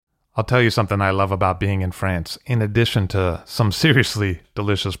I'll tell you something I love about being in France, in addition to some seriously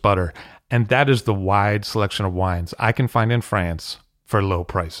delicious butter, and that is the wide selection of wines I can find in France for low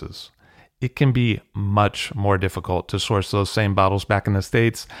prices. It can be much more difficult to source those same bottles back in the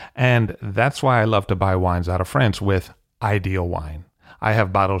States, and that's why I love to buy wines out of France with Ideal Wine. I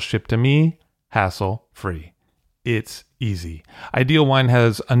have bottles shipped to me, hassle-free. It's easy. Ideal Wine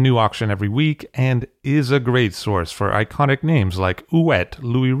has a new auction every week and is a great source for iconic names like Ouet,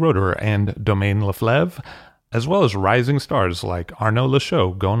 Louis Roeder, and Domaine Leflevre, as well as rising stars like Arnaud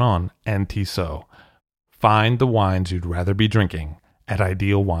Lachaud, Gonon, and Tissot. Find the wines you'd rather be drinking at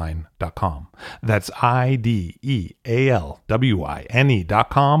idealwine.com. That's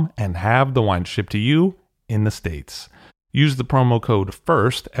IDEALWINE.com and have the wine shipped to you in the States. Use the promo code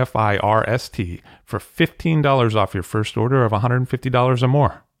FIRST, F-I-R-S-T, for $15 off your first order of $150 or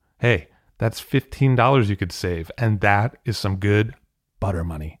more. Hey, that's $15 you could save, and that is some good butter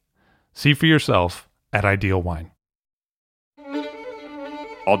money. See for yourself at Ideal Wine.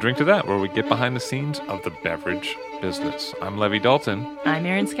 I'll drink to that, where we get behind the scenes of the beverage business. I'm Levi Dalton. I'm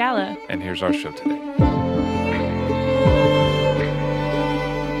Erin Scala. And here's our show today.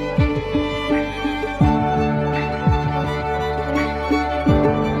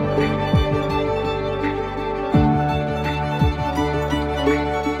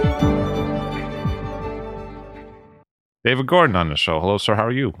 David Gordon on the show. Hello, sir. How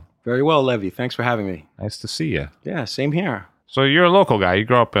are you? Very well, Levy. Thanks for having me. Nice to see you. Yeah, same here. So you're a local guy. You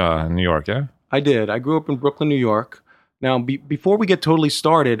grew up in New York, yeah? I did. I grew up in Brooklyn, New York. Now, before we get totally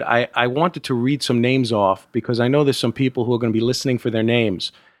started, I wanted to read some names off because I know there's some people who are going to be listening for their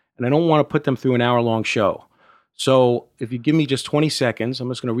names, and I don't want to put them through an hour-long show. So if you give me just 20 seconds, I'm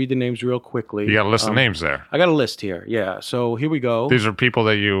just going to read the names real quickly. You got a list of names there. I got a list here, yeah. So here we go. These are people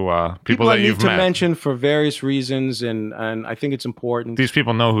that people that I you've need to met. mention for various reasons, and I think it's important. These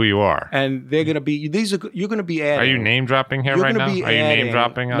people know who you are. And they're going to be, you're going to be adding. Are you name dropping here right now? Are you name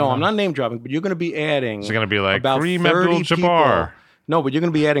dropping? No, I'm not name dropping, but you're going to be adding. It's going to be like about Kareem 30 Abdul-Jabbar. people. No, but you're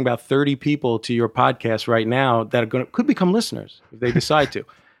going to be adding about 30 people to your podcast right now that could become listeners if they decide to.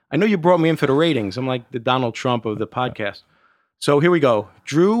 I know you brought me in for the ratings. I'm like the Donald Trump of the podcast. So here we go.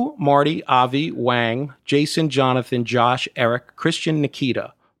 Drew, Marty, Avi, Wang, Jason, Jonathan, Josh, Eric, Christian,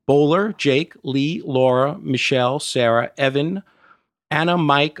 Nikita, Bowler, Jake, Lee, Laura, Michelle, Sarah, Evan, Anna,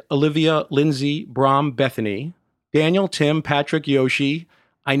 Mike, Olivia, Lindsay, Bram, Bethany, Daniel, Tim, Patrick, Yoshi,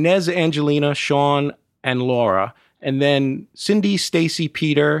 Inez, Angelina, Sean, and Laura, and then Cindy, Stacy,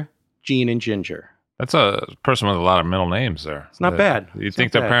 Peter, Jean, and Ginger. That's a person with a lot of middle names there. It's not bad. You'd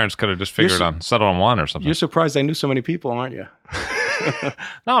think their parents could have just settled on one or something. You're surprised I knew so many people, aren't you?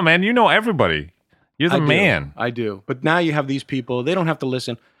 No, man, you know everybody. You're the man. I do. But now you have these people. They don't have to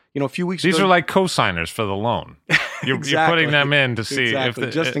listen. You know, a few weeks ago. These are like co-signers for the loan. You're putting them in to see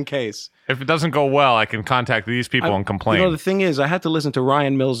just in case. If it doesn't go well, I can contact these people and complain. You know, the thing is, I had to listen to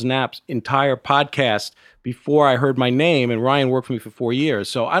Ryan Mills-Knapp's entire podcast before I heard my name, and Ryan worked for me for 4 years.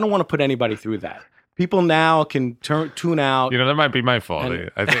 So I don't want to put anybody through that. People now can tune out. You know, that might be my fault.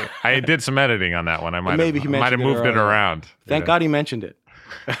 I think I did some editing on that one. I might have moved it around. Thank God he mentioned it.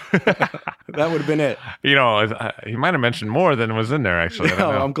 That would have been it. You know, he might have mentioned more than was in there, actually.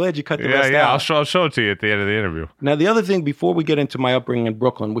 No, I'm glad you cut the rest out. Yeah, I'll show it to you at the end of the interview. Now, the other thing, before we get into my upbringing in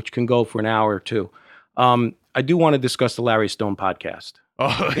Brooklyn, which can go for an hour or two, I do want to discuss the Larry Stone podcast.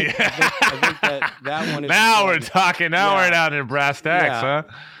 Oh, yeah. I think that one is... Now we're talking. Now we're down in brass tacks, huh?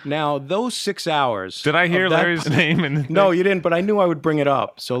 Now, those 6 hours... Did I hear Larry's name? No, you didn't, but I knew I would bring it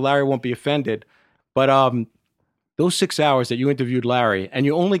up, so Larry won't be offended. But those 6 hours that you interviewed Larry, and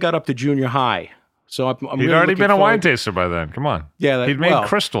you only got up to junior high. So I'm He'd really already been a wine forward... taster by then. Come on. Yeah. He'd made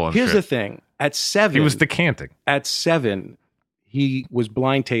crystal and here's shit. the thing. At 7... He was decanting. At 7, he was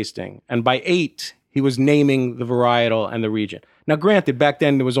blind tasting. And by 8, he was naming the varietal and the region. Now, granted, back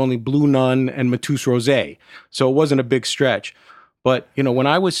then there was only Blue Nun and Matus Rosé, so it wasn't a big stretch. But, you know, when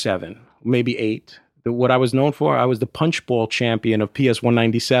I was 7, maybe 8, what I was known for, I was the punch ball champion of PS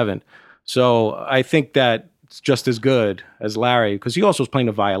 197. So I think that it's just as good as Larry, because he also was playing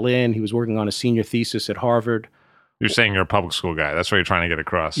the violin. He was working on a senior thesis at Harvard. You're saying you're a public school guy. That's what you're trying to get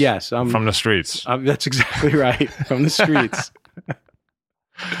across. Yes. From the streets. That's exactly right. From the streets.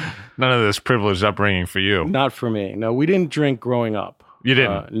 None of this privileged upbringing for you. Not for me. No, we didn't drink growing up. You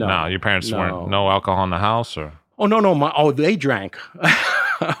didn't? No, your parents weren't. No alcohol in the house, or? Oh no! They drank.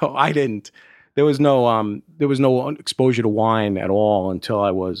 I didn't. There was no exposure to wine at all until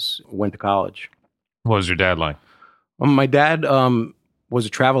I went to college. What was your dad like? My dad was a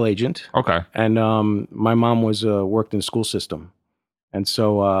travel agent. Okay. And my mom worked in the school system, and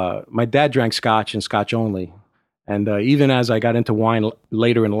so my dad drank scotch and scotch only. And even as I got into wine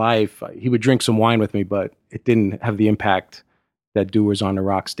later in life, he would drink some wine with me, but it didn't have the impact that Doers on the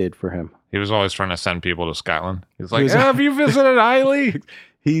Rocks did for him. He was always trying to send people to Scotland. He's like, have you visited Eiley?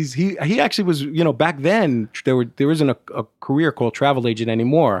 He actually was, back then there isn't a career called travel agent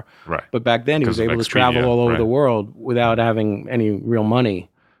anymore. Right. But back then he was able to travel all over the world without having any real money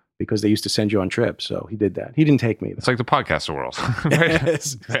because they used to send you on trips. So he did that. He didn't take me, though. It's like the podcaster world.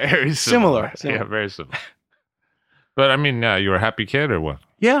 Very similar. Yeah, very similar. But I mean, you were a happy kid or what?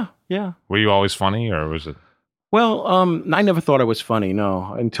 Yeah. Were you always funny or was it? Well, I never thought I was funny,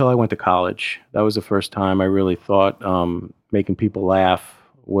 no, until I went to college. That was the first time I really thought making people laugh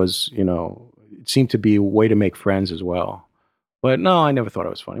was, it seemed to be a way to make friends as well. But no, I never thought I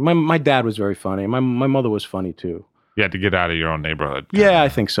was funny. My dad was very funny. My mother was funny too. You had to get out of your own neighborhood. Yeah, I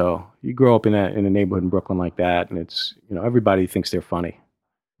think so. You grow up in a neighborhood in Brooklyn like that, and it's, everybody thinks they're funny.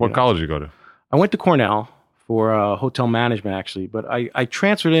 What college did you go to? I went to Cornell for hotel management, actually. But I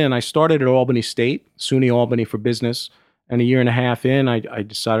transferred in. I started at Albany State, SUNY Albany for business. And a year and a half in, I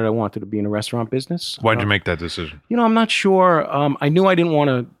decided I wanted to be in a restaurant business. Why did you make that decision? I'm not sure. I knew I didn't want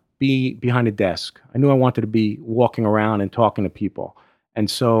to be behind a desk. I knew I wanted to be walking around and talking to people. And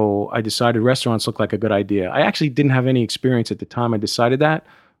so I decided restaurants looked like a good idea. I actually didn't have any experience at the time I decided that.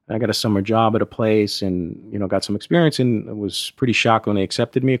 I got a summer job at a place and, got some experience, and it was pretty shocked when they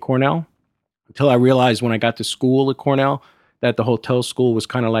accepted me at Cornell. Until I realized when I got to school at Cornell that the hotel school was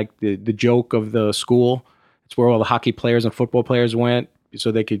kind of like the joke of the school. It's where all the hockey players and football players went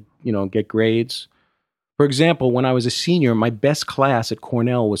so they could, get grades. For example, when I was a senior, my best class at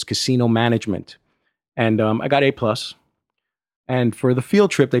Cornell was casino management. And I got A+. And for the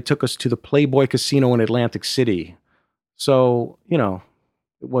field trip, they took us to the Playboy Casino in Atlantic City. So,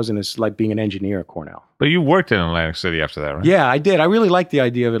 it wasn't as like being an engineer at Cornell. But you worked in Atlantic City after that, right? Yeah, I did. I really liked the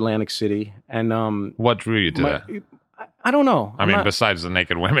idea of Atlantic City. And what drew you to that? I don't know. I mean, besides the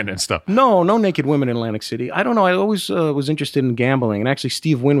naked women and stuff. No naked women in Atlantic City. I don't know. I always was interested in gambling. And actually,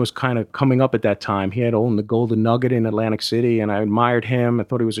 Steve Wynn was kind of coming up at that time. He had owned the Golden Nugget in Atlantic City, and I admired him. I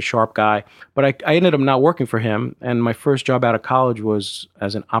thought he was a sharp guy. But I ended up not working for him. And my first job out of college was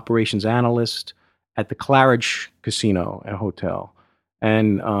as an operations analyst at the Claridge Casino and Hotel.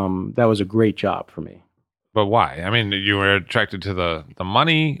 And that was a great job for me. But why? I mean, you were attracted to the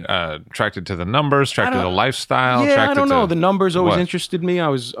money, attracted to the numbers, attracted to the lifestyle. Yeah, I don't know. The numbers always interested me. I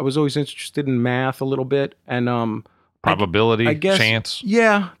was always interested in math a little bit, and probability, I guess, chance.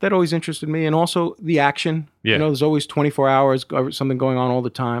 Yeah, that always interested me, and also the action. Yeah, there's always 24 hours, something going on all the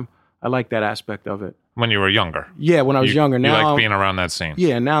time. I like that aspect of it. When you were younger. Yeah, when I was younger. Now you like being around that scene.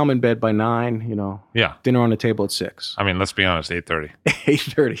 Yeah, now I'm in bed by 9. Yeah. Dinner on the table at 6. I mean, let's be honest, 8:30. 8:30.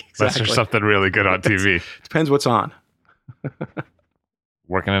 Exactly. Unless there's something really good on TV. Depends what's on.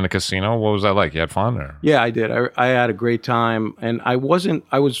 Working in a casino, what was that like? You had fun, or? Yeah, I did. I had a great time, and I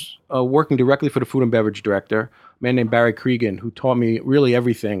was working directly for the food and beverage director, a man named Barry Cregan, who taught me really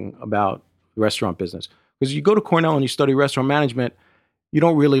everything about the restaurant business. Because you go to Cornell and you study restaurant management, you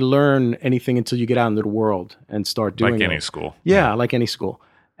don't really learn anything until you get out into the world and start doing it. Like any school. Yeah, like any school.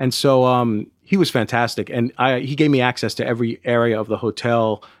 And so he was fantastic. And he gave me access to every area of the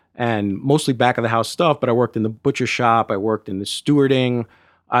hotel and mostly back of the house stuff. But I worked in the butcher shop. I worked in the stewarding.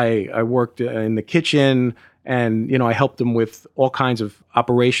 I worked in the kitchen. And, I helped him with all kinds of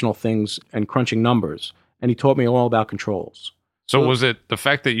operational things and crunching numbers. And he taught me all about controls. So was it the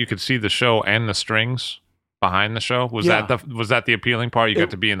fact that you could see the show and the strings behind the show? Was that the appealing part? You got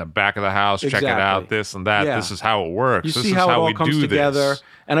to be in the back of the house, check it out, this and that. Yeah. This is how it works. You this see is how it all we comes do together. This.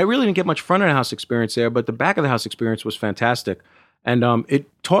 And I really didn't get much front of the house experience there, but the back of the house experience was fantastic. And it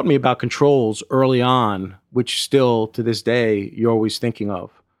taught me about controls early on, which still to this day you're always thinking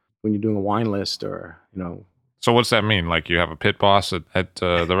of when you're doing a wine list or, So what's that mean? Like you have a pit boss at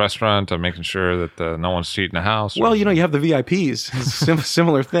the restaurant, making sure that no one's cheating the house? Well, you have the VIPs. It's a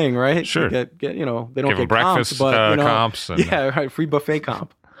similar thing, right? Sure. They don't Give get breakfast comps, but comps. And, yeah, right. Free buffet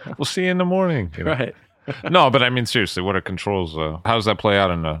comp. We'll see you in the morning. Right. No, but I mean, seriously, what are controls? How does that play out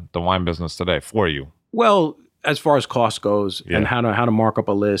in the wine business today for you? Well, as far as cost goes and how to mark up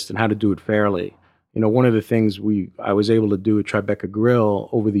a list and how to do it fairly. One of the things I was able to do at Tribeca Grill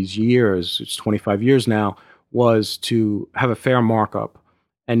over these years, it's 25 years now, was to have a fair markup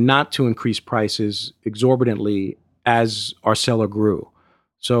and not to increase prices exorbitantly as our cellar grew.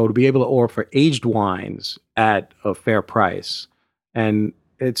 So to be able to offer aged wines at a fair price. And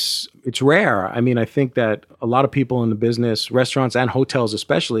it's rare. I mean, I think that a lot of people in the business, restaurants and hotels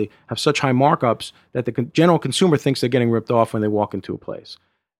especially, have such high markups that the general consumer thinks they're getting ripped off when they walk into a place.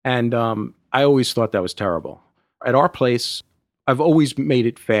 And I always thought that was terrible. At our place, I've always made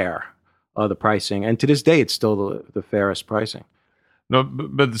it fair. the pricing. And to this day, it's still the fairest pricing. No,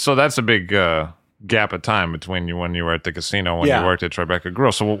 but so that's a big gap of time between you when you were at the casino when you worked at Tribeca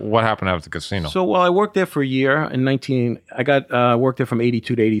Grill. So what happened after the casino? So, well, I worked there for a year. I got worked there from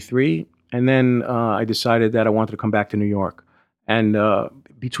 82 to 83. And then I decided that I wanted to come back to New York. And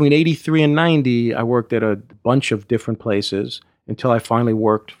between 83 and 90, I worked at a bunch of different places until I finally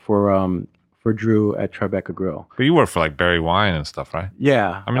worked for Drew at Tribeca Grill. But you worked for like Barry Wine and stuff, right?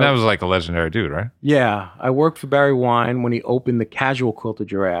 Yeah. I mean, that was like a legendary dude, right? Yeah. I worked for Barry Wine when he opened the Casual Quilted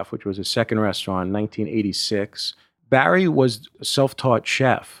Giraffe, which was his second restaurant in 1986. Barry was a self-taught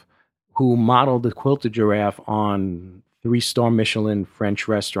chef who modeled the Quilted Giraffe on 3-star Michelin French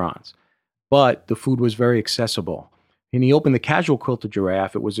restaurants. But the food was very accessible. And he opened the Casual Quilted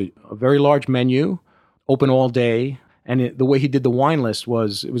Giraffe. It was a very large menu, open all day. And the way he did the wine list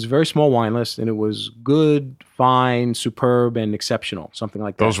was, it was a very small wine list, and it was good, fine, superb, and exceptional, something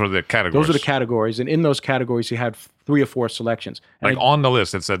like that. Those were the categories. Those were the categories. And in those categories, he had 3 or 4 selections. And on the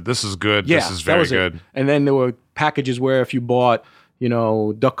list, it said, this is good, this is very good. And then there were packages where if you bought,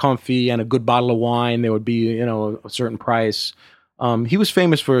 duck confit and a good bottle of wine, there would be, a certain price. He was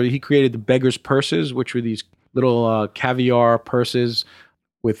famous he created the beggar's purses, which were these little caviar purses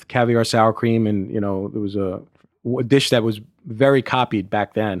with caviar sour cream. And, there was a dish that was very copied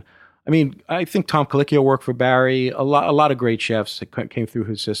back then. I mean, I think Tom Colicchio worked for Barry. A lot of great chefs that came through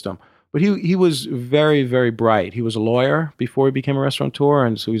his system. But he was very, very bright. He was a lawyer before he became a restaurateur,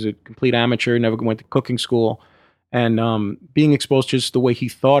 and so he was a complete amateur, never went to cooking school. And being exposed to just the way he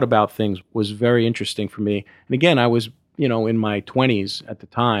thought about things was very interesting for me. And again, I was, in my 20s at the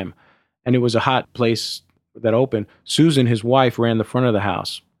time, and it was a hot place that opened. Susan, his wife, ran the front of the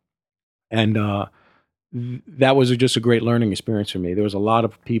house. And that was just a great learning experience for me. There was a lot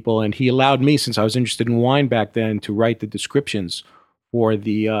of people, and he allowed me, since I was interested in wine back then, to write the descriptions for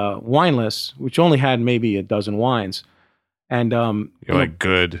the wine list, which only had maybe a dozen wines. And you're like,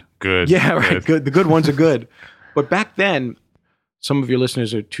 good. Yeah, right. Good. The good ones are good. But back then, some of your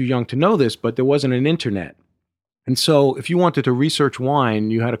listeners are too young to know this, but there wasn't an internet. And so if you wanted to research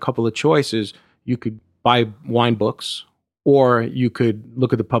wine, you had a couple of choices. You could buy wine books, or you could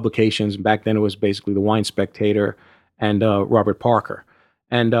look at the publications. Back then, it was basically the Wine Spectator and Robert Parker.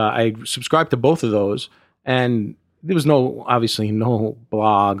 And I subscribed to both of those. And there was obviously no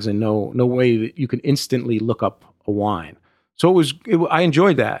blogs and no way that you could instantly look up a wine. So I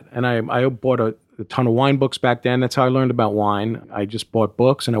enjoyed that. And I bought a ton of wine books back then. That's how I learned about wine. I just bought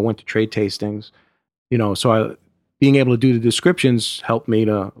books and I went to trade tastings. Being able to do the descriptions helped me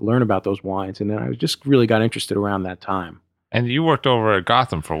to learn about those wines. And then I just really got interested around that time. And you worked over at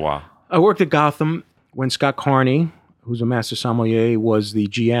Gotham for a while. I worked at Gotham when Scott Carney, who's a master sommelier, was the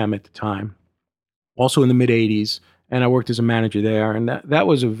GM at the time, also in the mid-'80s. And I worked as a manager there. And that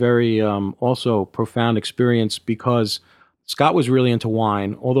was a very also profound experience, because Scott was really into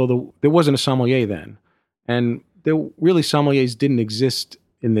wine, although there wasn't a sommelier then. And sommeliers didn't exist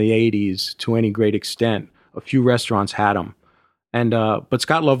in the 80s to any great extent. A few restaurants had them. And but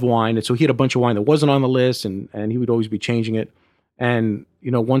Scott loved wine, and so he had a bunch of wine that wasn't on the list, and he would always be changing it. And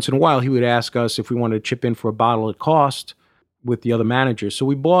once in a while, he would ask us if we wanted to chip in for a bottle at cost with the other managers. So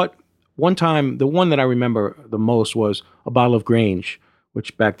we bought, one time, the one that I remember the most was a bottle of Grange,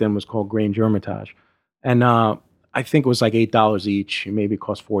 which back then was called Grange Hermitage. And I think it was like $8 each. It maybe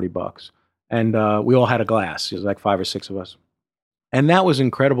cost $40. And we all had a glass. It was like 5 or 6 of us. And that was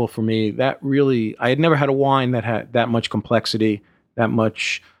incredible for me. I had never had a wine that had that much complexity, that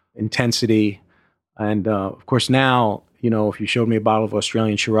much intensity. And of course now, if you showed me a bottle of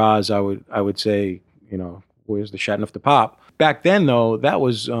Australian Shiraz, I would say, where's the Chateauneuf de Pape? Back then, though, that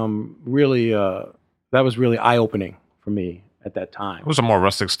was really eye-opening for me at that time. It was a more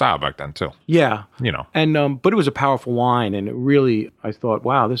rustic style back then too. Yeah. And but it was a powerful wine, and it really, I thought,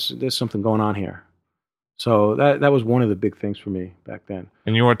 wow, there's something going on here. So that was one of the big things for me back then.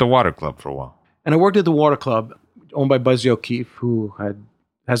 And you were at the Water Club for a while. And I worked at the Water Club, owned by Buzzy O'Keefe, who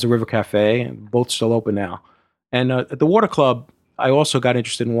has the River Cafe, and both still open now. And at the Water Club, I also got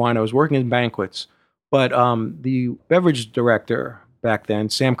interested in wine. I was working in banquets, but the beverage director back then,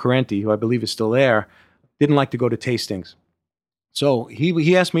 Sam Carenti, who I believe is still there, didn't like to go to tastings. So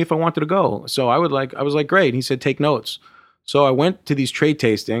he asked me if I wanted to go. So I was like, great. And he said, take notes. So I went to these trade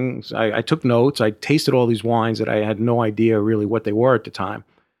tastings. I took notes. I tasted all these wines that I had no idea really what they were at the time,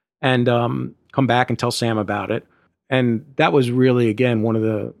 and come back and tell Sam about it. And that was really, again, one of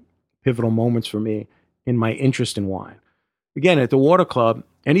the pivotal moments for me in my interest in wine. Again, at the Water Club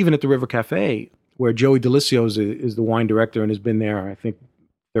and even at the River Cafe, where Joey Delisio is the wine director and has been there, I think,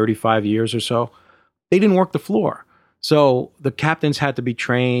 35 years or so, they didn't work the floor. So the captains had to be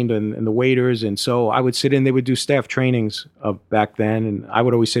trained and the waiters. And so I would sit in, they would do staff trainings back then. And I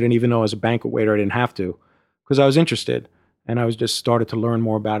would always sit in, even though as a banquet waiter, I didn't have to because I was interested. And I was just started to learn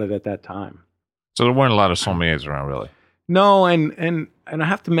more about it at that time. So there weren't a lot of sommeliers around, really. No, and I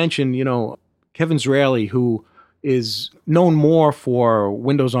have to mention, Kevin Zraly, who is known more for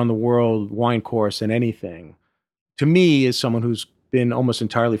Windows on the World wine course than anything, to me is someone who's been almost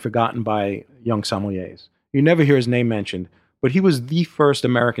entirely forgotten by young sommeliers. You never hear his name mentioned, but he was the first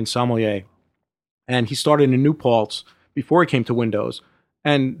American sommelier. And he started in New Paltz before he came to Windows.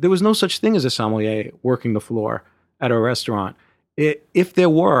 And there was no such thing as a sommelier working the floor at a restaurant. If there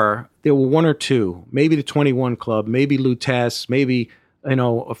were one or two, maybe the 21 Club, maybe Lutèce, maybe,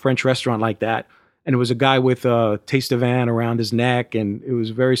 a French restaurant like that. And it was a guy with a taste of vin around his neck, and it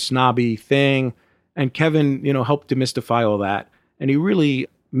was a very snobby thing. And Kevin, helped demystify all that. And he really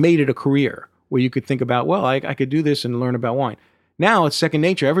made it a career where you could think about, well, I could do this and learn about wine. Now it's second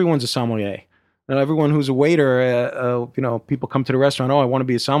nature. Everyone's a sommelier. Everyone who's a waiter, people come to the restaurant, I want to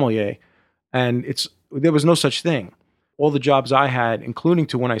be a sommelier. And there was no such thing. All the jobs I had, including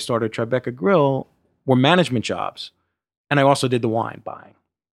to when I started Tribeca Grill, were management jobs. And I also did the wine buying.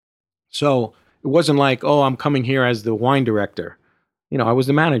 So it wasn't like, I'm coming here as the wine director. I was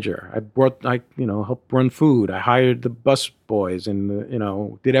the manager. I helped run food. I hired the bus boys and,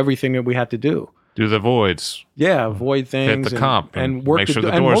 did everything that we had to do. Do the voids. Yeah, void things. Hit the comp. And work make sure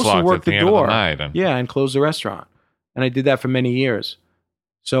the door's locked at the end of the night. And close the restaurant. And I did that for many years.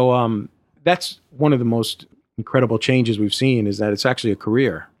 So that's one of the most incredible changes we've seen is that it's actually a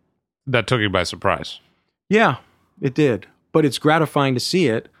career. That took you by surprise. Yeah, it did. But it's gratifying to see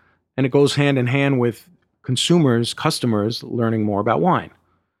it. And it goes hand in hand with customers learning more about wine.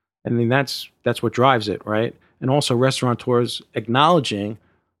 And then that's what drives it, right? And also restaurateurs acknowledging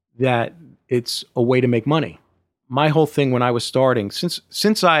that it's a way to make money. My whole thing when I was starting,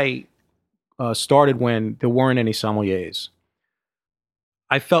 since I started when there weren't any sommeliers,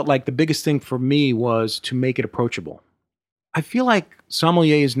 I felt like the biggest thing for me was to make it approachable. I feel like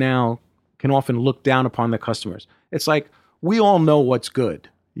sommeliers now can often look down upon their customers. It's like, we all know what's good.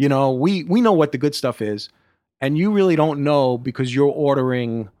 We know what the good stuff is, and you really don't know because you're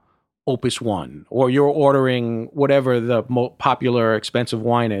ordering Opus One or you're ordering whatever the most popular expensive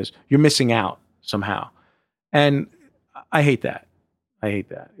wine is. You're missing out somehow. And I hate that.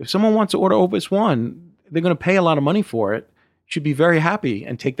 If someone wants to order Opus One, they're going to pay a lot of money for it. You should be very happy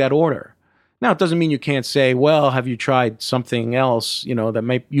and take that order. Now, it doesn't mean you can't say, well, have you tried something else,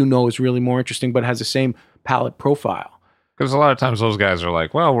 that is really more interesting, but has the same palate profile. Because a lot of times those guys are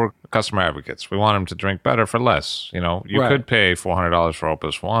like, well, we're customer advocates. We want them to drink better for less. You could pay $400 for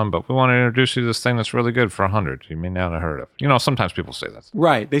Opus One, but we want to introduce you to this thing that's really good for $100 you may not have heard of. Sometimes people say that.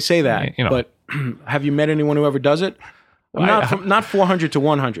 Right, they say that. But have you met anyone who ever does it? Not 400 to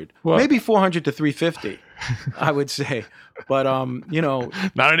 100. Well, maybe 400 to 350, I would say. But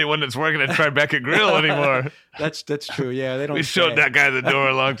not anyone that's working at Tribeca Grill anymore. That's true. Yeah, they don't. We showed that guy the door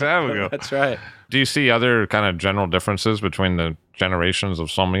a long time ago. That's right. Do you see other kind of general differences between the generations of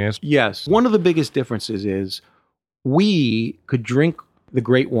sommeliers? Yes. One of the biggest differences is we could drink the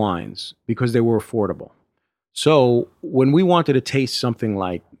great wines because they were affordable. So when we wanted to taste something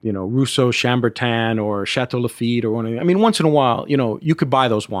like, Rousseau Chambertin or Chateau Lafite or once in a while, you could buy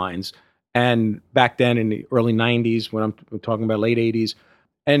those wines. And back then in the early 90s, when I'm talking about late 80s,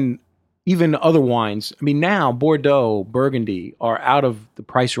 and even other wines, now Bordeaux, Burgundy are out of the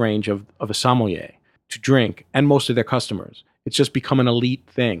price range of a sommelier to drink and most of their customers. It's just become an elite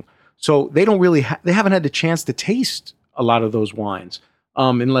thing. So they don't really, they haven't had the chance to taste a lot of those wines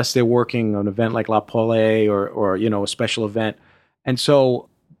unless they're working on an event like La Paulée or a special event. And so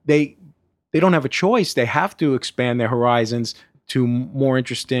they don't have a choice. They have to expand their horizons to more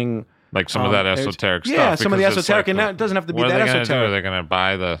interesting. Like some of that esoteric stuff. Yeah, some of the esoteric. And it doesn't have to be that esoteric. What are they going to do? They're going to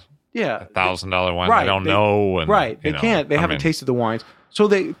buy the $1,000 wine they don't know. And, they can't. They haven't tasted the wines. So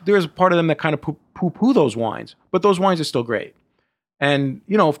there's a part of them that kind of poo-poo those wines. But those wines are still great. And,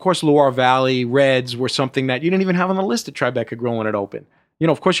 of course, Loire Valley Reds were something that you didn't even have on the list at Tribeca Grill when it opened.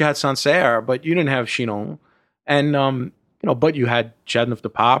 Of course, you had Sancerre, but you didn't have Chinon. And, but you had Chateauneuf du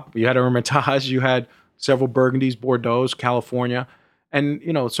Pape, you had Hermitage, you had several Burgundies, Bordeaux, California. And,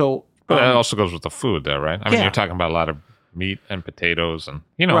 so... But that also goes with the food there, right? You're talking about a lot of meat and potatoes and,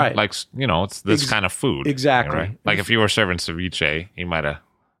 it's this kind of food. Exactly. Right? Like if you were serving ceviche, you might have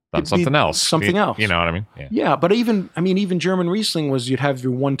done something else. Something else. You know what I mean? Yeah, but even German Riesling was, you'd have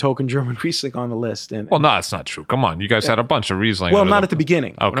your one token German Riesling on the list. And well, no, that's not true. Come on. You guys had a bunch of Riesling. Well, not at the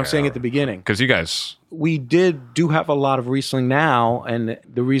beginning. Okay, what I'm saying at the beginning. Because you guys... We do have a lot of Riesling now, and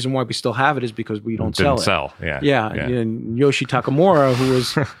the reason why we still have it is because we don't sell it. Yeah. And Yoshi Takamura, who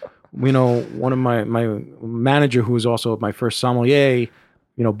was, one of my manager, who was also my first sommelier,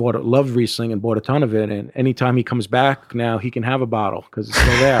 loved Riesling and bought a ton of it. And anytime he comes back now, he can have a bottle because it's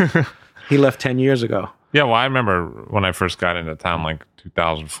still there. He left 10 years ago. Yeah, well, I remember when I first got into town, like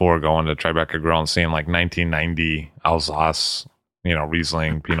 2004, going to Tribeca Grill and seeing like 1990 Alsace,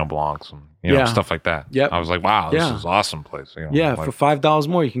 Riesling, Pinot Blancs, and stuff like that. Yep. I was like, wow, this is an awesome place. For $5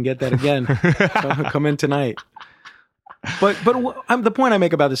 more, you can get that again. Come in tonight. But the point I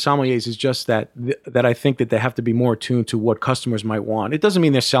make about the sommeliers is just that I think that they have to be more attuned to what customers might want. It doesn't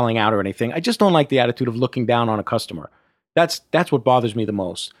mean they're selling out or anything. I just don't like the attitude of looking down on a customer. That's what bothers me the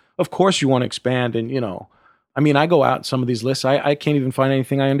most. Of course you want to expand and, I go out in some of these lists. I can't even find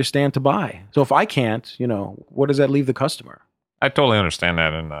anything I understand to buy. So if I can't, what does that leave the customer? I totally understand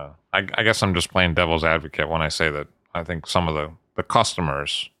that. And I guess I'm just playing devil's advocate when I say that I think some of the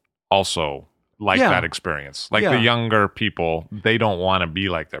customers also like that experience. Like the younger people, they don't want to be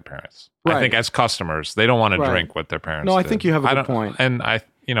like their parents. Right. I think as customers, they don't want to drink what their parents No, did. I think you have a good point. And I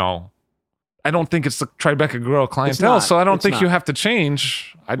don't think it's the Tribeca Grill clientele, so I don't think you have to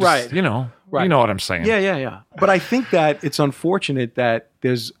change. I just, you know what I'm saying. Yeah. But I think that it's unfortunate that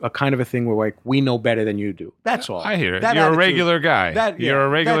there's a kind of a thing where like, we know better than you do. That's all. I hear it. You're a regular guy. You're a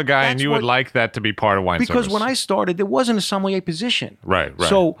regular guy, and you would like that to be part of wine service. Because when I started, there wasn't a sommelier position. Right.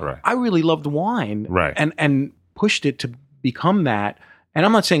 So I really loved wine. Right. And pushed it to become that. And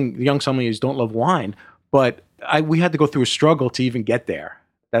I'm not saying the young sommeliers don't love wine, but we had to go through a struggle to even get there.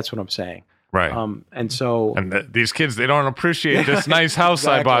 That's what I'm saying. Right. These kids, they don't appreciate this nice house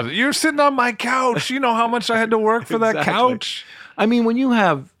I bought. You're sitting on my couch. You know how much I had to work for that couch. I mean, when you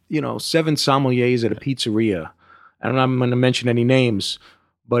have, 7 sommeliers at a pizzeria, and I'm going to mention any names,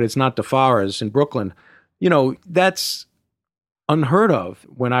 but it's not DeFara's in Brooklyn, that's unheard of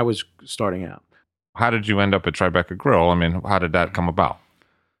when I was starting out. How did you end up at Tribeca Grill? I mean, how did that come about?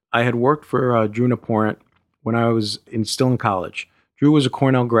 I had worked for Drew Naporent when I was still in college. Drew was a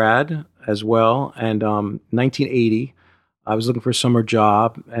Cornell grad as well, and 1980, I was looking for a summer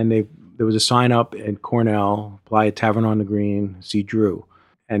job, and there was a sign up at Cornell, apply at Tavern on the Green, see Drew.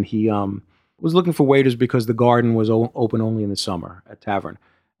 And he was looking for waiters because the garden was open only in the summer at Tavern.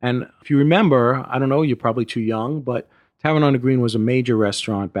 And if you remember, I don't know, you're probably too young, but Tavern on the Green was a major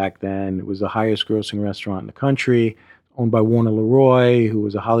restaurant back then. It was the highest grossing restaurant in the country, owned by Warner Leroy, who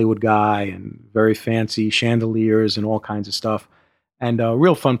was a Hollywood guy, and very fancy chandeliers and all kinds of stuff. And a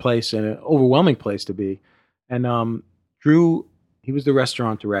real fun place and an overwhelming place to be. And Drew, he was the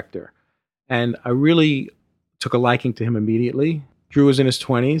restaurant director. And I really took a liking to him immediately. Drew was in his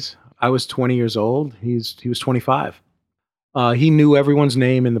 20s. I was 20 years old. He was 25. He knew everyone's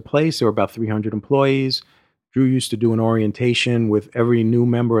name in the place. There were about 300 employees. Drew used to do an orientation with every new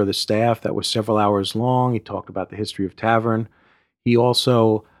member of the staff that was several hours long. He talked about the history of Tavern. He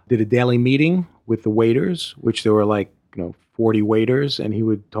also did a daily meeting with the waiters, which there were 40 waiters, and he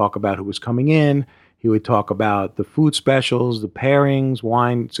would talk about who was coming in. He would talk about the food specials, the pairings,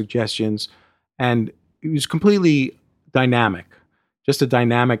 wine suggestions, and he was completely dynamic, just a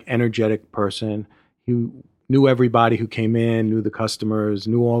dynamic, energetic person. He knew everybody who came in, knew the customers,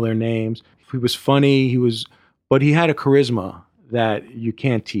 knew all their names. He was funny, but he had a charisma that you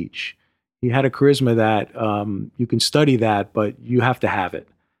can't teach. He had a charisma that you can study that, but you have to have it.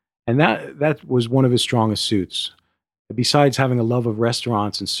 And that was one of his strongest suits. Besides having a love of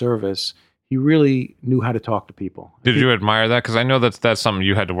restaurants and service, he really knew how to talk to people. Did you admire that? Because I know that's something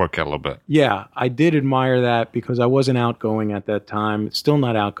you had to work at a little bit. Yeah, I did admire that because I wasn't outgoing at that time. Still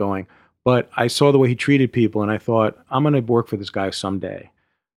not outgoing. But I saw the way he treated people, and I thought, I'm going to work for this guy someday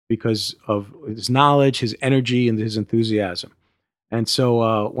because of his knowledge, his energy, and his enthusiasm. And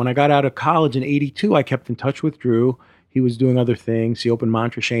so when I got out of college in 82, I kept in touch with Drew. He was doing other things. He opened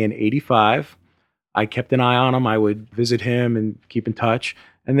Montrachet in 85. I kept an eye on him. I would visit him and keep in touch.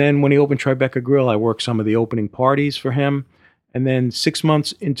 And then when he opened Tribeca Grill, I worked some of the opening parties for him. And then 6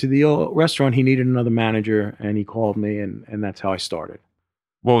 months into the restaurant, he needed another manager, and he called me, and that's how I started.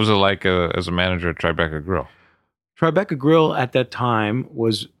 What was it like as a manager at Tribeca Grill? Tribeca Grill at that time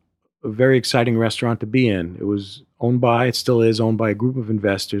was a very exciting restaurant to be in. It still is owned by a group of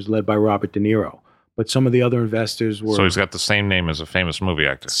investors led by Robert De Niro. But some of the other investors were... So he's got the same name as a famous movie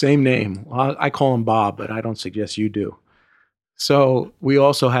actor. Same name. Well, I call him Bob, but I don't suggest you do. So we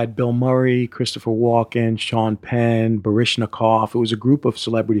also had Bill Murray, Christopher Walken, Sean Penn, Baryshnikov. It was a group of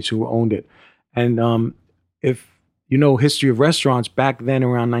celebrities who owned it. And if you know history of restaurants, back then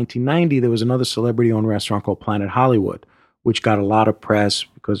around 1990, there was another celebrity-owned restaurant called Planet Hollywood, which got a lot of press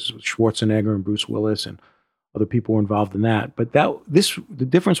because Schwarzenegger and Bruce Willis and other people were involved in that. But the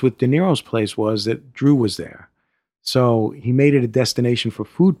difference with De Niro's place was that Drew was there. So he made it a destination for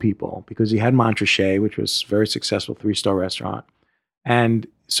food people because he had Montrachet, which was a very successful 3-star restaurant. And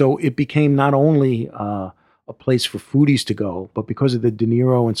so it became not only a place for foodies to go, but because of the De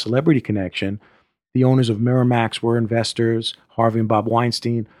Niro and celebrity connection, the owners of Miramax were investors, Harvey and Bob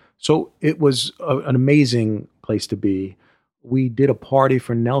Weinstein. So it was an amazing place to be. We did a party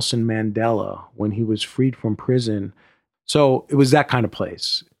for Nelson Mandela when he was freed from prison. So it was that kind of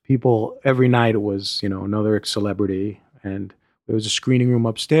place. People, every night it was, another celebrity. And there was a screening room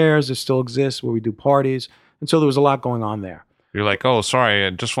upstairs that still exists where we do parties. And so there was a lot going on there. You're like, oh, sorry,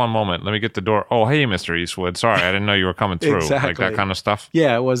 just one moment. Let me get the door. Oh, hey, Mr. Eastwood. Sorry, I didn't know you were coming through. Exactly. Like that kind of stuff?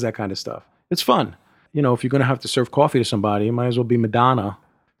 Yeah, it was that kind of stuff. It's fun. If you're going to have to serve coffee to somebody, you might as well be Madonna.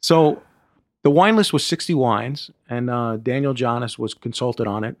 So the wine list was 60 wines, and Daniel Jonas was consulted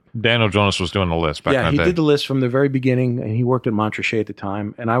on it. Daniel Jonas was doing the list back in the day. Yeah, he did the list from the very beginning, and he worked at Montrachet at the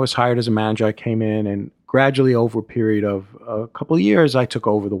time. And I was hired as a manager. I came in, and gradually over a period of a couple of years, I took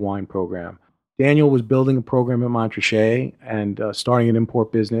over the wine program. Daniel was building a program at Montrachet and starting an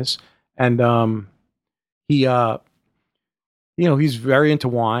import business. And he's very into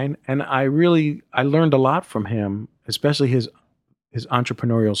wine. And I learned a lot from him, especially his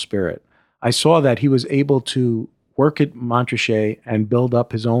entrepreneurial spirit. I saw that he was able to work at Montrachet and build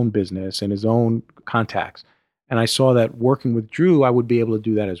up his own business and his own contacts. And I saw that working with Drew, I would be able to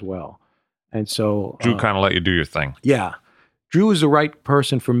do that as well. And so Drew kind of let you do your thing. Yeah. Drew is the right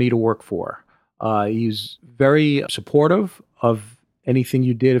person for me to work for. He's very supportive of anything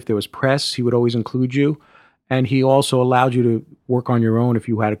you did. If there was press, he would always include you. And he also allowed you to work on your own. If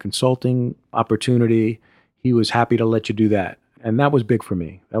you had a consulting opportunity, he was happy to let you do that. And that was big for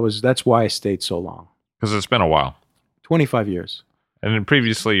me. That's why I stayed so long. Because it's been a while. 25 years. And then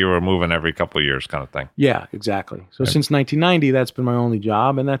previously you were moving every couple of years kind of thing. Yeah, exactly. So since 1990, that's been my only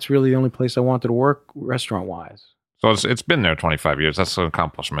job. And that's really the only place I wanted to work restaurant-wise. So it's been there 25 years. That's an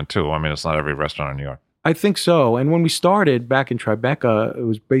accomplishment too. I mean, it's not every restaurant in New York. I think so. And when we started back in Tribeca, it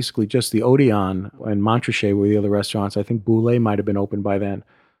was basically just the Odeon and Montrachet were the other restaurants. I think Boulé might have been open by then.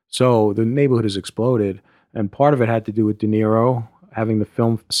 So the neighborhood has exploded. And part of it had to do with De Niro having the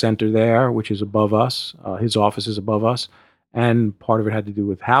film center there, which is above us. His office is above us. And part of it had to do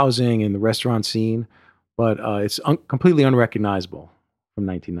with housing and the restaurant scene. But it's completely unrecognizable from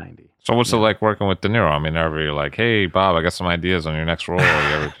 1990. So what's it like working with De Niro? I mean, ever you're like, hey, Bob, I got some ideas on your next role. Or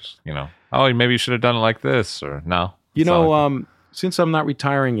you ever just, oh, maybe you should have done it like this, or no? Since I'm not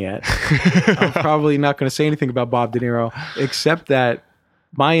retiring yet, I'm probably not going to say anything about Bob De Niro, except that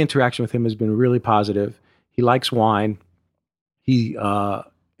my interaction with him has been really positive. He likes wine. He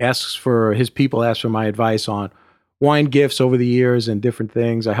asks for my advice on wine gifts over the years and different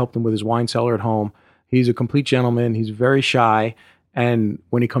things. I helped him with his wine cellar at home. He's a complete gentleman. He's very shy. And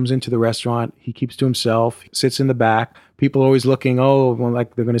when he comes into the restaurant, he keeps to himself, he sits in the back. People are always looking,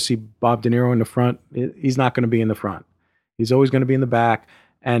 like they're going to see Bob De Niro in the front. He's not going to be in the front. He's always going to be in the back.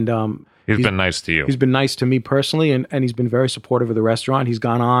 And he's been nice to you. He's been nice to me personally, and he's been very supportive of the restaurant. He's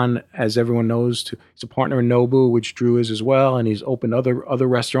gone on, as everyone knows, he's a partner in Nobu, which Drew is as well, and he's opened other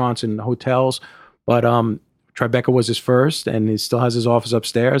restaurants and hotels. But Tribeca was his first, and he still has his office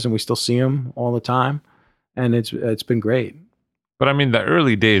upstairs, and we still see him all the time. And it's been great. But I mean, the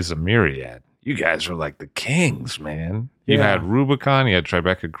early days of Myriad, you guys were like the kings, man. You had Rubicon, you had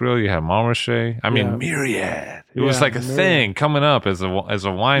Tribeca Grill, you had Montrachet. I mean, Myriad. It was like a thing coming up as a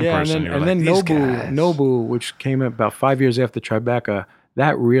wine person. And then Nobu, which came about 5 years after Tribeca,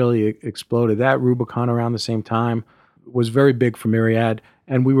 that really exploded. That Rubicon around the same time was very big for Myriad.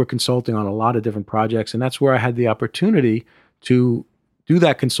 And we were consulting on a lot of different projects. And that's where I had the opportunity to do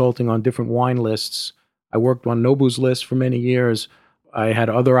that consulting on different wine lists. I worked on Nobu's list for many years. I had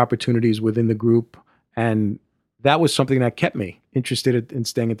other opportunities within the group, and that was something that kept me interested in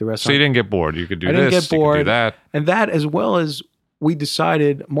staying at the restaurant. So you didn't get bored. You could do I didn't get bored. You could do that. And that, as well as we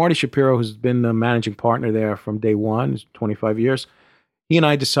decided, Marty Shapiro, who's been the managing partner there from day one, 25 years, he and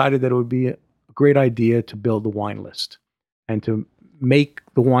I decided that it would be a great idea to build the wine list and to make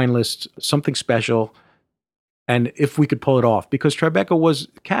the wine list something special, and if we could pull it off. Because Tribeca was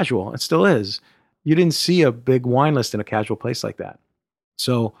casual, it still is. You didn't see a big wine list in a casual place like that.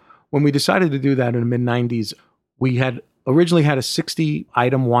 So when we decided to do that in the mid-90s, we had originally had a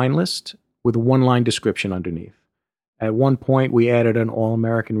 60-item wine list with a one-line description underneath. At one point, we added an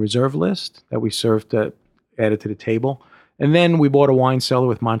All-American Reserve list that we served to add it to the table. And then we bought a wine cellar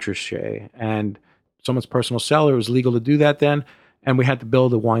with Montrachet. And someone's personal cellar, it was legal to do that then. And we had to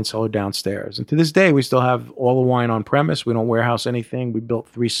build a wine cellar downstairs. And to this day, we still have all the wine on premise. We don't warehouse anything. We built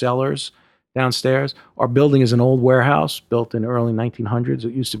 3 cellars downstairs. Our building is an old warehouse built in the early 1900s.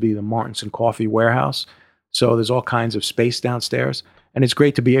 It used to be the Martinson Coffee Warehouse. So there's all kinds of space downstairs. And it's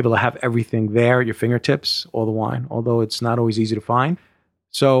great to be able to have everything there at your fingertips, all the wine, although it's not always easy to find.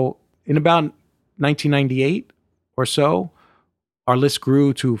 So in about 1998 or so, our list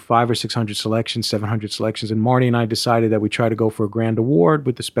grew to 500 or 600 selections, 700 selections. And Marty and I decided that we try to go for a grand award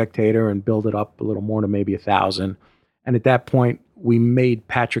with the Spectator and build it up a little more to maybe 1,000. And at that point, we made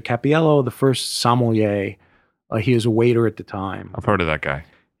Patrick Cappiello the first sommelier. He was a waiter at the time. I've heard of that guy.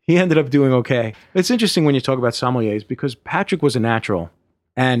 He ended up doing okay. It's interesting when you talk about sommeliers because Patrick was a natural.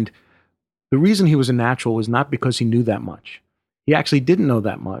 And the reason he was a natural was not because he knew that much. He actually didn't know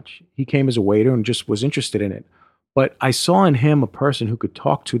that much. He came as a waiter and just was interested in it. But I saw in him a person who could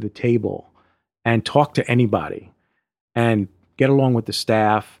talk to the table and talk to anybody and get along with the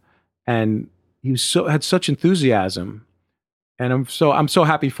staff. And he had such enthusiasm. And I'm so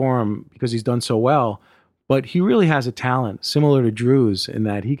happy for him because he's done so well. But he really has a talent similar to Drew's in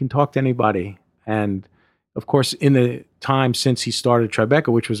that he can talk to anybody. And of course, in the time since he started Tribeca,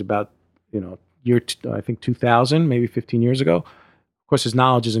 which was about, I think 2000, maybe 15 years ago, of course, his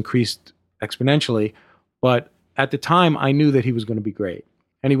knowledge has increased exponentially. But at the time, I knew that he was going to be great.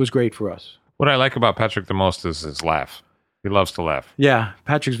 And he was great for us. What I like about Patrick the most is his laugh. He loves to laugh. Yeah,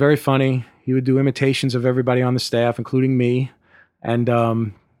 Patrick's very funny. He would do imitations of everybody on the staff, including me.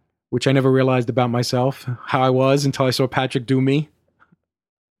 And which I never realized about myself, how I was until I saw Patrick do me.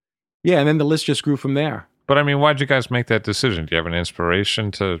 Yeah, and then the list just grew from there. But I mean, why'd you guys make that decision? Do you have an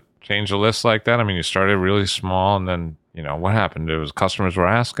inspiration to change a list like that? I mean, you started really small and then, what happened? It was customers were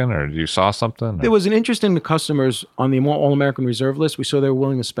asking or you saw something? There was an interest in the customers on the All-American Reserve list. We saw they were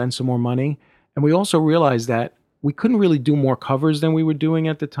willing to spend some more money. And we also realized that we couldn't really do more covers than we were doing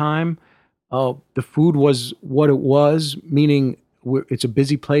at the time. The food was what it was, meaning it's a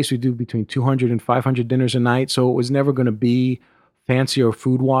busy place. We do between 200 and 500 dinners a night. So it was never going to be fancier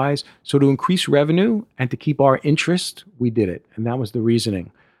food-wise. So to increase revenue and to keep our interest, we did it. And that was the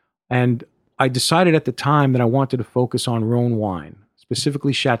reasoning. And I decided at the time that I wanted to focus on Rhone wine,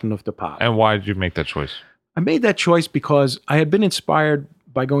 specifically Châteauneuf-du-Pape. And why did you make that choice? I made that choice because I had been inspired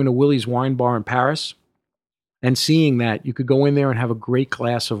by going to Willie's Wine Bar in Paris and seeing that you could go in there and have a great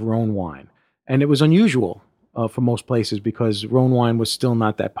glass of Rhone wine. And it was unusual for most places because Rhone wine was still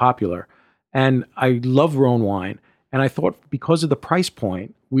not that popular. And I love Rhone wine. And I thought because of the price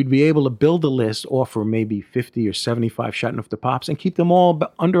point, we'd be able to build a list, offer maybe 50 or 75 Châteauneuf-du-Papes and keep them all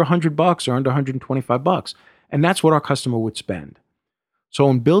under $100 or under $125. And that's what our customer would spend. So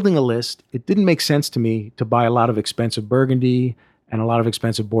in building a list, it didn't make sense to me to buy a lot of expensive Burgundy and a lot of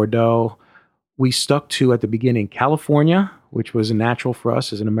expensive Bordeaux. We stuck to, at the beginning, California, which was a natural for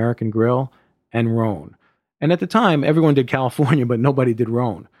us as an American grill, and Rhone. And at the time, everyone did California, but nobody did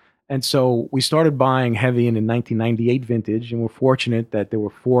Rhone. And so we started buying heavy in the 1998 vintage, and we're fortunate that there were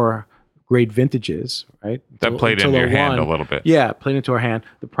 4 great vintages, right? That played into your hand a little bit. Yeah, played into our hand.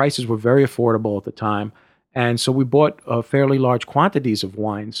 The prices were very affordable at the time. And so we bought fairly large quantities of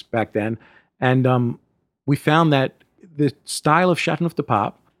wines back then. And we found that the style of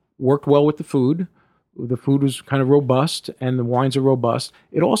Châteauneuf-du-Pape worked well with the food. The food was kind of robust, and the wines are robust.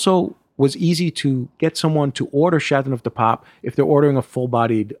 It also was easy to get someone to order Châteauneuf-du-Pape if they're ordering a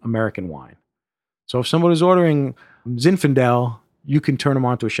full-bodied American wine. So if someone is ordering Zinfandel, you can turn them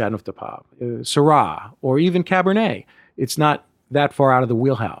on to a Châteauneuf-du-Pape, Syrah, or even Cabernet. It's not that far out of the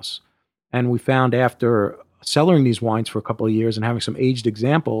wheelhouse. And we found after cellaring these wines for a couple of years and having some aged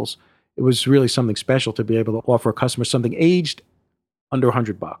examples, it was really something special to be able to offer a customer something aged under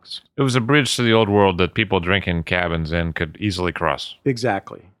 $100. It was a bridge to the old world that people drinking cabins in could easily cross.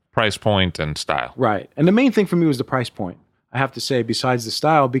 Exactly. Price point and style. Right. And the main thing for me was the price point, I have to say, besides the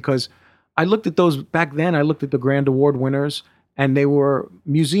style, because I looked at those back then. I looked at the Grand Award winners, and they were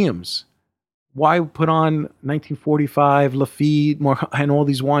museums. Why put on 1945 Lafite and all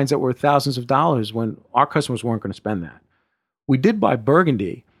these wines that were thousands of dollars when our customers weren't going to spend that? We did buy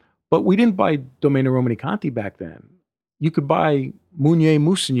Burgundy, but we didn't buy Domaine Romanée-Conti back then. You could buy Meunier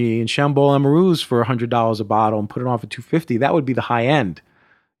Moussigny and Chambolle Amoureuse for $100 a bottle and put it on for $250. That would be the high end.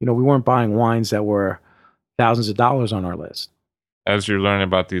 We weren't buying wines that were thousands of dollars on our list. As you're learning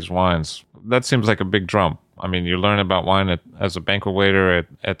about these wines, that seems like a big drum. I mean, you learn about wine as a banquet waiter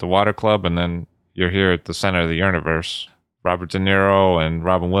at the Water Club, and then you're here at the center of the universe. Robert De Niro and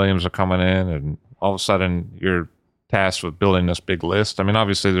Robin Williams are coming in, and all of a sudden you're tasked with building this big list? I mean,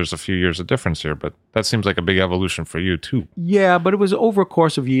 obviously there's a few years of difference here, but that seems like a big evolution for you too. Yeah, but it was over a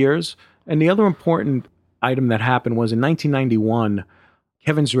course of years. And the other important item that happened was in 1991,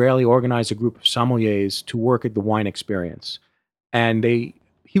 Kevin Zraly organized a group of sommeliers to work at the Wine Experience. And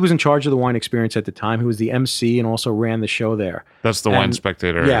he was in charge of the Wine Experience at the time. He was the MC and also ran the show there. That's the Wine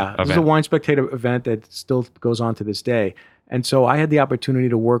Spectator event. This is a Wine Spectator event that still goes on to this day. And so I had the opportunity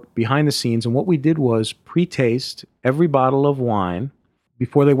to work behind the scenes. And what we did was pre-taste every bottle of wine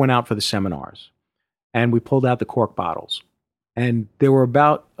before they went out for the seminars. And we pulled out the cork bottles. And there were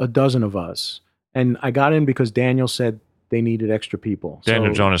about a dozen of us. And I got in because Daniel said they needed extra people.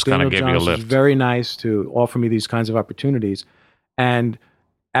 Daniel Jonas kind of gave you a lift. Was very nice to offer me these kinds of opportunities. And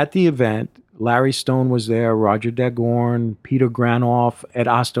at the event, Larry Stone was there, Roger Dagorn, Peter Granoff, Ed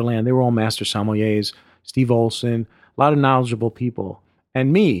Osterland. They were all master sommeliers, Steve Olson, a lot of knowledgeable people,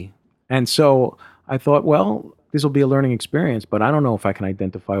 and me. And so I thought, well, this will be a learning experience, but I don't know if I can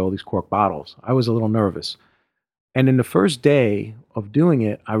identify all these cork bottles. I was a little nervous. And in the first day of doing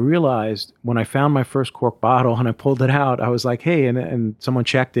it, I realized when I found my first cork bottle and I pulled it out, I was like, hey, and someone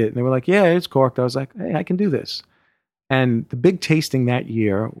checked it and they were like, yeah, it's corked. I was like, hey, I can do this. And the big tasting that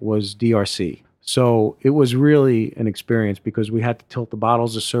year was DRC. So it was really an experience because we had to tilt the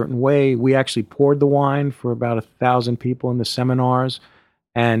bottles a certain way. We actually poured the wine for about 1,000 people in the seminars.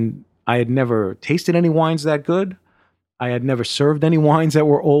 And I had never tasted any wines that good. I had never served any wines that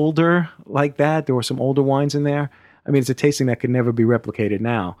were older like that. There were some older wines in there. I mean, it's a tasting that could never be replicated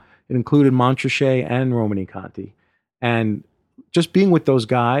now. It included Montrachet and Romanée-Conti. And just being with those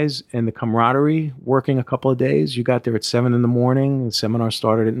guys and the camaraderie, working a couple of days, you got there at 7 a.m, the seminar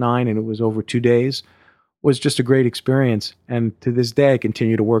started at 9, and it was over 2 days, was just a great experience. And to this day, I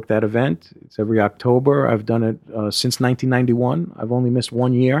continue to work that event. It's every October. I've done it since 1991. I've only missed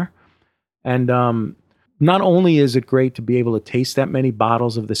 1 year. And not only is it great to be able to taste that many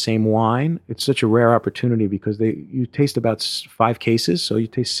bottles of the same wine, it's such a rare opportunity because you taste about 5 cases. So you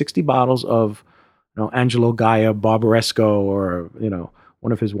taste 60 bottles of Angelo Gaia, Barbaresco, or,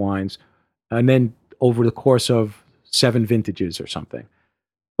 one of his wines. And then over the course of 7 vintages or something.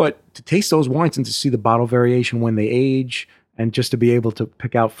 But to taste those wines and to see the bottle variation when they age and just to be able to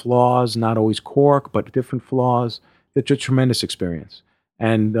pick out flaws, not always cork, but different flaws, it's a tremendous experience.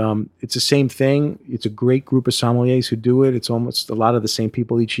 And it's the same thing. It's a great group of sommeliers who do it. It's almost a lot of the same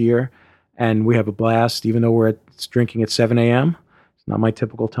people each year. And we have a blast, even though we're drinking at 7 a.m. It's not my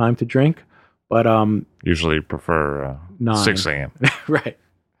typical time to drink. But usually prefer 6 a.m. Right.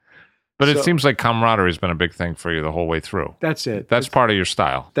 But it seems like camaraderie has been a big thing for you the whole way through. That's it. That's part of your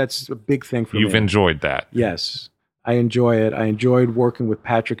style. That's a big thing for me. You've enjoyed that. Yes. I enjoy it. I enjoyed working with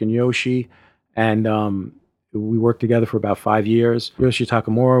Patrick and Yoshi. And we worked together for about 5 years. Yoshi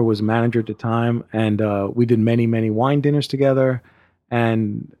Takamura was manager at the time. And we did many, many wine dinners together.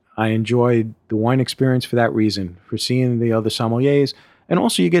 And I enjoyed the wine experience for that reason, for seeing the other sommeliers. And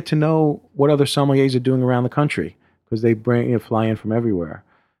also you get to know what other sommeliers are doing around the country because they fly in from everywhere.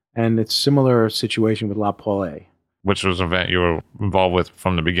 And it's a similar situation with La Paulée. Which was an event you were involved with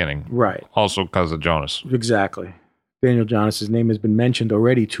from the beginning. Right. Also because of Jonas. Exactly. Daniel Jonas, his name has been mentioned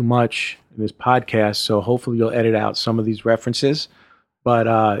already too much in this podcast, so hopefully you'll edit out some of these references. But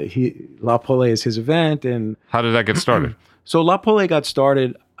La Paulée is his event. And how did that get started? So La Paulée got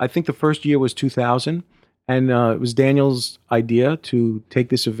started, I think the first year was 2000. And it was Daniel's idea to take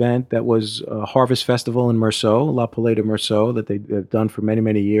this event that was a harvest festival in Meursault, La Paulée de Meursault, that they've done for many,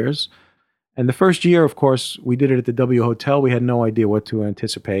 many years. And the first year, of course, we did it at the W Hotel. We had no idea what to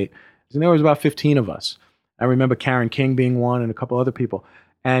anticipate. And there was about 15 of us. I remember Karen King being one and a couple other people.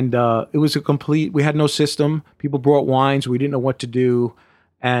 And it was we had no system. People brought wines. We didn't know what to do.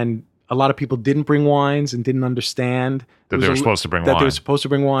 And a lot of people didn't bring wines and didn't understand that they were supposed to bring wine. They were supposed to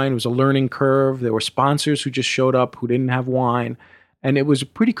bring wine. It was a learning curve. There were sponsors who just showed up who didn't have wine. And it was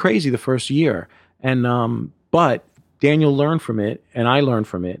pretty crazy the first year. And but Daniel learned from it, and I learned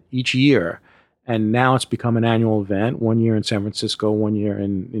from it each year. And now it's become an annual event, 1 year in San Francisco, 1 year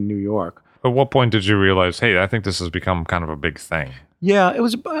in New York. At what point did you realize, hey, I think this has become kind of a big thing? Yeah, it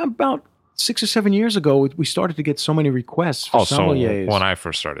was about 6 or 7 years ago. We started to get so many requests for sommeliers. When I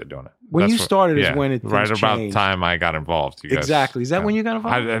first started doing it. When you started is when it right about changed. the time I got involved. You exactly. Is that when you got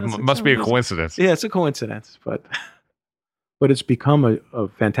involved? It must be a coincidence. Yeah, it's a coincidence, but it's become a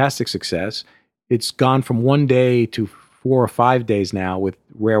fantastic success. It's gone from 1 day to 4 or 5 days now with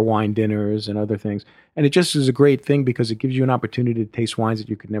rare wine dinners and other things. And it just is a great thing because it gives you an opportunity to taste wines that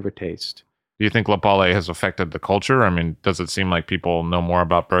you could never taste. Do you think La Paulée has affected the culture? I mean, does it seem like people know more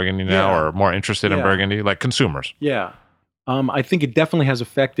about Burgundy now or more interested in Burgundy, like consumers? Yeah. I think it definitely has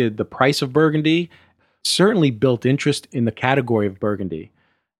affected the price of Burgundy. certainly built interest in the category of Burgundy.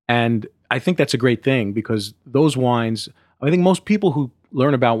 And I think that's a great thing because those wines, I think most people who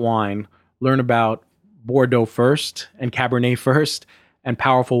learn about wine learn about Bordeaux first and Cabernet first and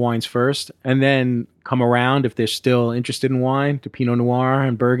powerful wines first, and then come around if they're still interested in wine to Pinot Noir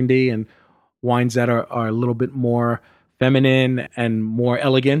and Burgundy and wines that are a little bit more feminine and more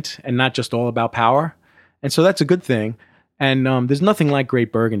elegant and not just all about power. And so that's a good thing. And there's nothing like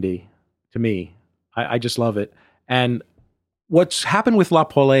great Burgundy to me. I just love it. And what's happened with La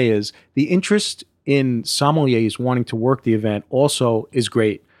Paulée is the interest in sommeliers wanting to work the event also is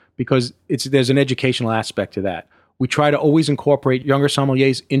great because there's an educational aspect to that. We try to always incorporate younger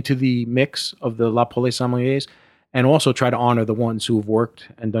sommeliers into the mix of the La Paulée sommeliers and also try to honor the ones who have worked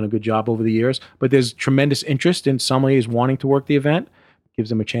and done a good job over the years. But there's tremendous interest in sommeliers wanting to work the event. It gives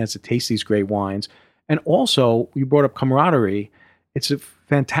them a chance to taste these great wines. And also, you brought up camaraderie. It's a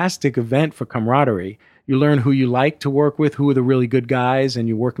fantastic event for camaraderie. You learn who you like to work with, who are the really good guys, and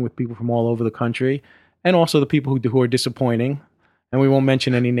you're working with people from all over the country, and also the people who are disappointing. And we won't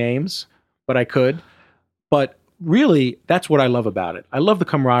mention any names, but I could. But really, that's what I love about it. I love the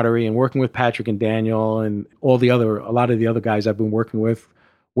camaraderie and working with Patrick and Daniel and a lot of the other guys I've been working with,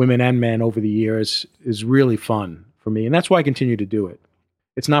 women and men over the years, is really fun for me. And that's why I continue to do it.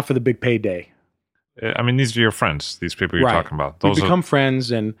 It's not for the big payday. I mean, these are your friends, these people you're talking about. We become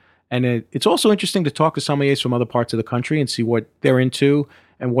friends, and it's also interesting to talk to sommeliers from other parts of the country and see what they're into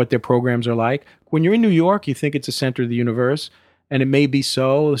and what their programs are like. When you're in New York, you think it's the center of the universe, and it may be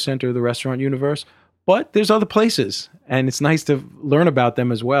so, the center of the restaurant universe, but there's other places, and it's nice to learn about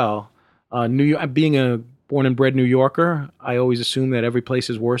them as well. New York, being a born and bred New Yorker, I always assume that every place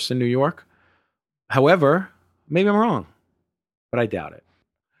is worse than New York. However, maybe I'm wrong, but I doubt it.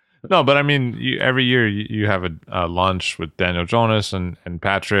 No, but I mean, every year you have a lunch with Daniel Jonas and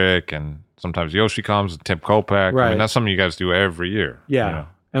Patrick, and sometimes Yoshi comes and Tim Kopeck. Right. I mean, that's something you guys do every year. Yeah. You know?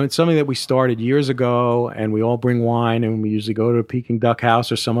 And it's something that we started years ago, and we all bring wine, and we usually go to a Peking Duck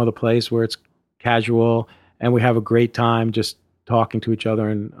House or some other place where it's casual, and we have a great time just talking to each other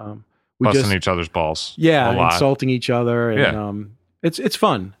and busting each other's balls. Yeah, insulting each other. And it's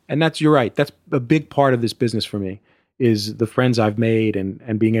fun. And you're right. That's a big part of this business for me. Is the friends I've made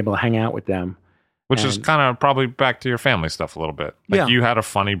and being able to hang out with them. Which is kind of probably back to your family stuff a little bit. Like you had a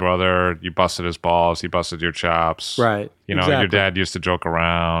funny brother, you busted his balls, he busted your chops. Right. You know, your dad used to joke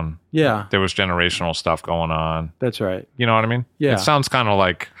around. Yeah. There was generational stuff going on. That's right. You know what I mean? Yeah. It sounds kind of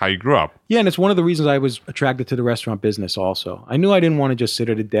like how you grew up. Yeah, and it's one of the reasons I was attracted to the restaurant business also. I knew I didn't want to just sit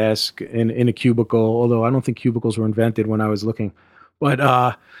at a desk in a cubicle, although I don't think cubicles were invented when I was looking. But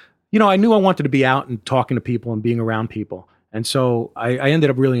I knew I wanted to be out and talking to people and being around people. And so I ended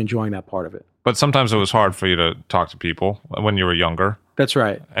up really enjoying that part of it. But sometimes it was hard for you to talk to people when you were younger. That's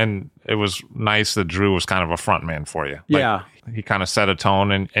right. And it was nice that Drew was kind of a front man for you. Yeah. He kind of set a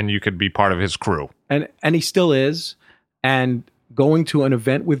tone and you could be part of his crew. And he still is. And going to an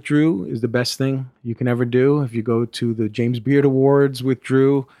event with Drew is the best thing you can ever do. If you go to the James Beard Awards with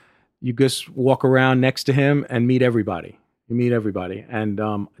Drew, you just walk around next to him and meet everybody. You meet everybody. And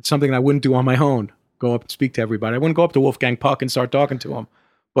it's something I wouldn't do on my own, go up and speak to everybody. I wouldn't go up to Wolfgang Puck and start talking to him.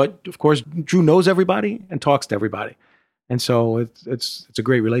 But, of course, Drew knows everybody and talks to everybody. And so it's a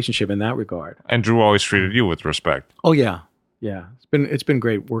great relationship in that regard. And Drew always treated you with respect. Oh, yeah. Yeah. It's been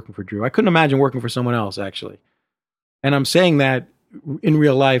great working for Drew. I couldn't imagine working for someone else, actually. And I'm saying that in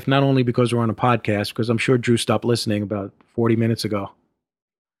real life, not only because we're on a podcast, because I'm sure Drew stopped listening about 40 minutes ago.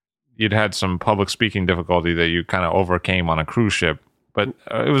 You'd had some public speaking difficulty that you kind of overcame on a cruise ship, but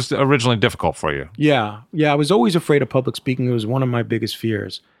it was originally difficult for you. Yeah. I was always afraid of public speaking. It was one of my biggest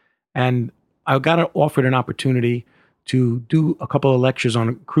fears. And I got offered an opportunity to do a couple of lectures on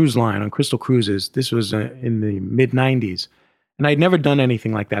a cruise line, on Crystal Cruises. This was in the mid-90s. And I'd never done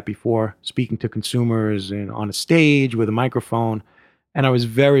anything like that before, speaking to consumers and on a stage with a microphone. And I was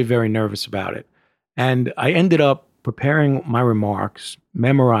very, very nervous about it. And I ended up preparing my remarks,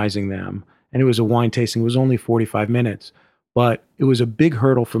 memorizing them. And it was a wine tasting. It was only 45 minutes. But it was a big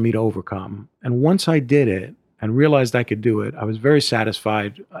hurdle for me to overcome. And once I did it and realized I could do it, I was very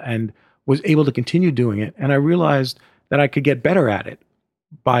satisfied and was able to continue doing it. And I realized that I could get better at it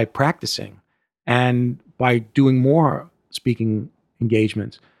by practicing and by doing more speaking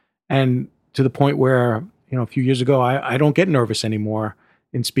engagements. And to the point where, a few years ago, I don't get nervous anymore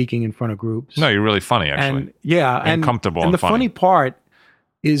in speaking in front of groups. No, you're really funny, actually. And comfortable and the funny. funny part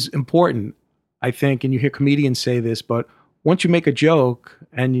is important, I think, and you hear comedians say this, but once you make a joke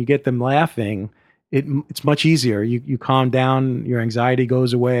and you get them laughing, it's much easier. You calm down, your anxiety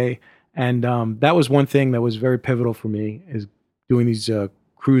goes away. And that was one thing that was very pivotal for me, is doing these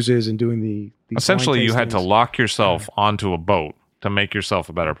cruises and doing the these Essentially, wine you had to tastings. lock yourself onto a boat to make yourself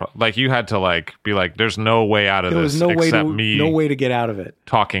a better like you had to like be like there's no way out of There this was no except way me to get out of it.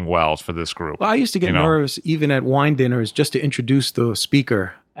 talking well for this group. Well, I used to get nervous even at wine dinners just to introduce the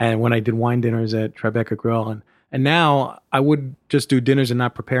speaker. And when I did wine dinners at Tribeca Grill, and now I would just do dinners and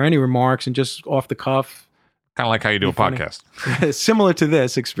not prepare any remarks and just off the cuff. Kind of like how you do a podcast. Similar to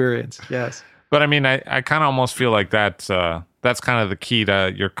this experience, yes. But I mean, I kind of almost feel like that's kind of the key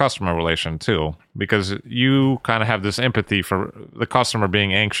to your customer relation too, because you kind of have this empathy for the customer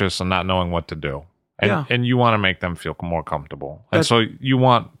being anxious and not knowing what to do. And you want to make them feel more comfortable. And so you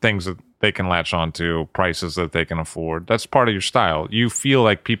want things that they can latch on to, prices that they can afford. That's part of your style. You feel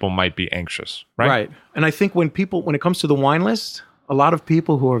like people might be anxious, right? Right. And I think when it comes to the wine list, a lot of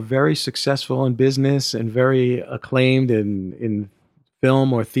people who are very successful in business and very acclaimed in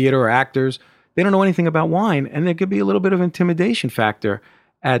film or theater or actors, they don't know anything about wine. And there could be a little bit of intimidation factor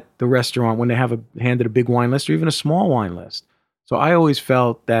at the restaurant when they have handed a big wine list or even a small wine list. So I always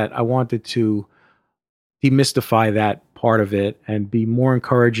felt that I wanted to demystify that part of it and be more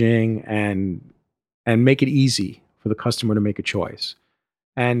encouraging and make it easy for the customer to make a choice.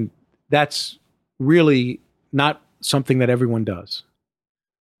 And that's really not something that everyone does.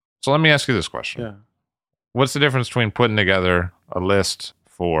 So let me ask you this question. Yeah. What's the difference between putting together a list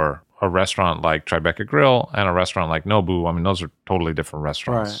for a restaurant like Tribeca Grill and a restaurant like Nobu? I mean, those are totally different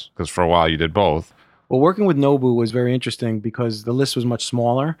restaurants because for a while you did both. Well, working with Nobu was very interesting because the list was much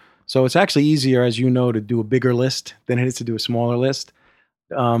smaller. So it's actually easier, as you know, to do a bigger list than it is to do a smaller list.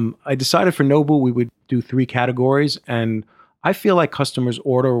 I decided for Nobu, we would do 3 categories. And I feel like customers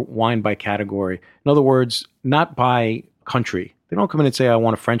order wine by category. In other words, not by country. They don't come in and say, I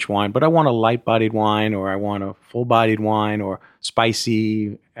want a French wine, but I want a light-bodied wine, or I want a full-bodied wine, or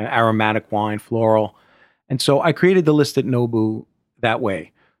spicy, aromatic wine, floral. And so I created the list at Nobu that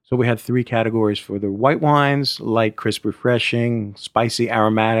way. So we had 3 categories for the white wines: light, crisp, refreshing; spicy,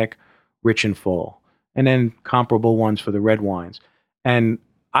 aromatic; rich and full. And then comparable ones for the red wines. And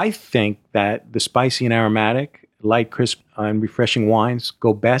I think that the spicy and aromatic, light, crisp, and refreshing wines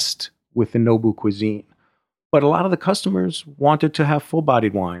go best with the Nobu cuisine. But a lot of the customers wanted to have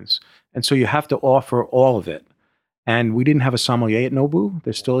full-bodied wines. And so you have to offer all of it. And we didn't have a sommelier at Nobu.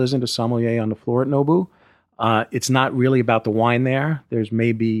 There still isn't a sommelier on the floor at Nobu. It's not really about the wine there. There's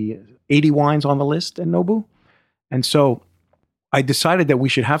maybe 80 wines on the list at Nobu. And so I decided that we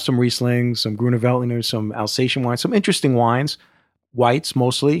should have some Rieslings, some Gruner Veltliners, some Alsatian wines, some interesting wines, whites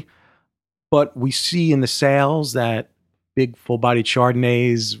mostly. But we see in the sales that big full-bodied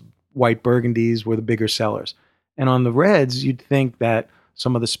Chardonnays, white Burgundies were the bigger sellers. And on the reds, you'd think that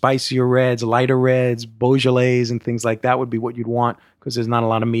some of the spicier reds, lighter reds, Beaujolais and things like that would be what you'd want because there's not a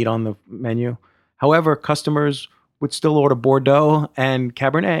lot of meat on the menu. However, customers would still order Bordeaux and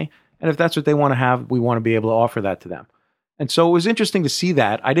Cabernet. And if that's what they want to have, we want to be able to offer that to them. And so it was interesting to see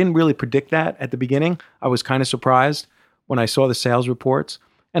that. I didn't really predict that at the beginning. I was kind of surprised when I saw the sales reports.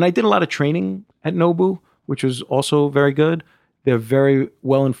 And I did a lot of training at Nobu, which was also very good. They're very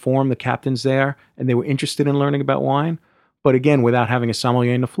well informed, the captains there, and they were interested in learning about wine. But again, without having a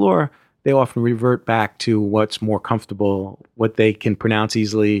sommelier on the floor, they often revert back to what's more comfortable, what they can pronounce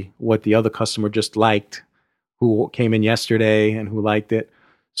easily, what the other customer just liked, who came in yesterday and who liked it.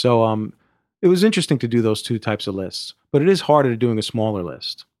 So it was interesting to do those 2 types of lists, but it is harder doing a smaller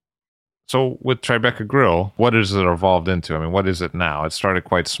list. So with Tribeca Grill, what is it evolved into? I mean, what is it now? It started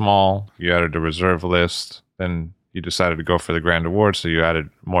quite small. You added a reserve list, then you decided to go for the Grand Award, so you added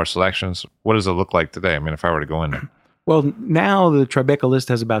more selections. What does it look like today? I mean, if I were to go in there. Well, now the Tribeca list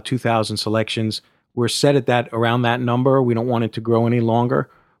has about 2,000 selections. We're set at around that number. We don't want it to grow any longer.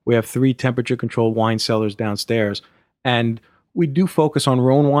 We have 3 temperature-controlled wine cellars downstairs. And we do focus on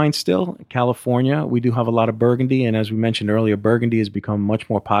Rhone wine still. In California, we do have a lot of Burgundy. And as we mentioned earlier, Burgundy has become much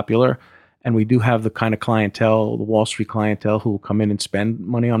more popular. And we do have the kind of clientele, the Wall Street clientele, who will come in and spend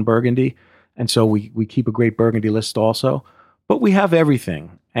money on Burgundy. And so we keep a great Burgundy list also. But we have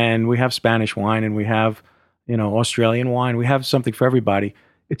everything. And we have Spanish wine, and we have Australian wine. We have something for everybody.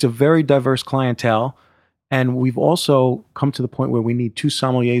 It's a very diverse clientele. And we've also come to the point where we need 2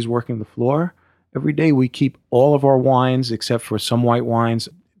 sommeliers working the floor. Every day we keep all of our wines, except for some white wines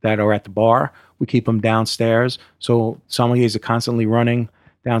that are at the bar. We keep them downstairs. So sommeliers are constantly running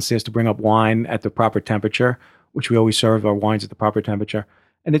downstairs to bring up wine at the proper temperature, which we always serve our wines at the proper temperature.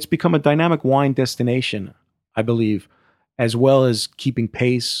 And it's become a dynamic wine destination, I believe, as well as keeping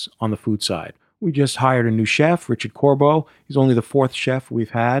pace on the food side. We just hired a new chef, Richard Corbeau. He's only the 4th chef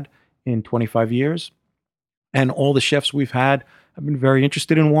we've had in 25 years. And all the chefs we've had have been very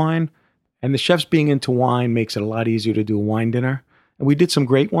interested in wine. And the chefs being into wine makes it a lot easier to do a wine dinner. And we did some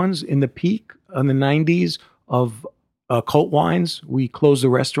great ones in the peak in the 90s of cult wines. We closed the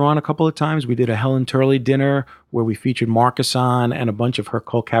restaurant a couple of times. We did a Helen Turley dinner where we featured Marcasson and a bunch of her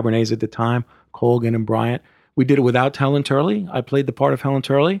cult Cabernets at the time, Colgan and Bryant. We did it without Helen Turley. I played the part of Helen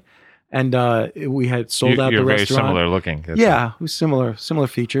Turley. And we had sold out the restaurant. You're very similar looking. Yeah, it was similar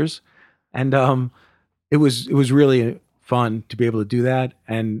features. And it was really fun to be able to do that.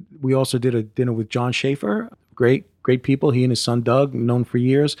 And we also did a dinner with John Schaefer. Great people. He and his son Doug, known for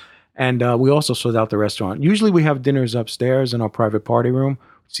years. And we also sold out the restaurant. Usually we have dinners upstairs in our private party room.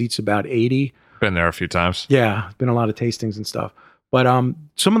 Seats about 80. Been there a few times. Yeah, been a lot of tastings and stuff. But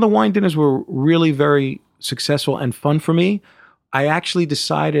some of the wine dinners were really very successful and fun for me. I actually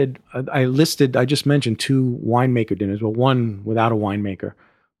decided, I just mentioned 2 winemaker dinners, well, one without a winemaker.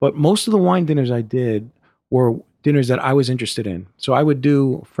 But most of the wine dinners I did were dinners that I was interested in. So I would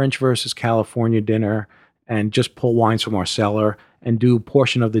do French versus California dinner and just pull wines from our cellar and do a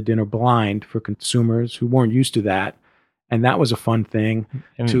portion of the dinner blind for consumers who weren't used to that. And that was a fun thing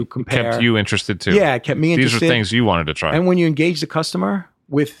to compare. Kept you interested too. Yeah, it kept me interested. These are things you wanted to try. And when you engage the customer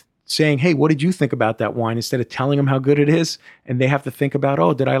with saying, hey, what did you think about that wine? Instead of telling them how good it is, and they have to think about,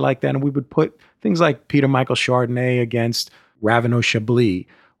 oh, did I like that? And we would put things like Peter Michael Chardonnay against Raveneau Chablis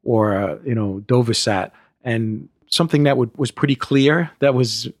or, Dauvissat, and something that was pretty clear. That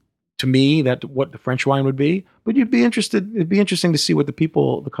was, to me, that what the French wine would be. But it'd be interesting to see what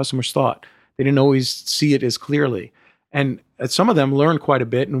the customers thought. They didn't always see it as clearly. And some of them learned quite a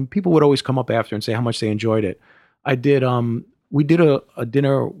bit, and people would always come up after and say how much they enjoyed it. We did a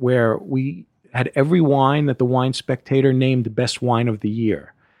dinner where we had every wine that the Wine Spectator named the best wine of the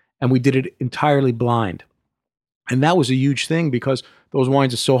year. And we did it entirely blind. And that was a huge thing because those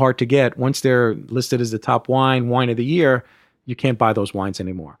wines are so hard to get. Once they're listed as the top wine of the year, you can't buy those wines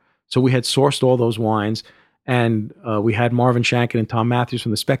anymore. So we had sourced all those wines, and we had Marvin Shanken and Tom Matthews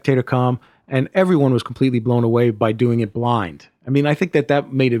from The Spectator come, and everyone was completely blown away by doing it blind. I mean, I think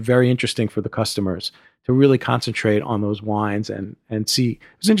that made it very interesting for the customers to really concentrate on those wines and see. It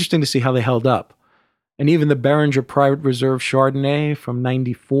was interesting to see how they held up. And even the Beringer Private Reserve Chardonnay from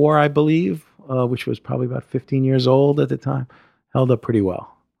 94, I believe, which was probably about 15 years old at the time, held up pretty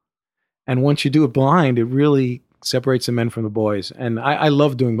well. And once you do it blind, it really separates the men from the boys. And I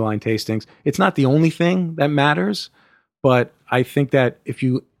love doing blind tastings. It's not the only thing that matters, but I think that if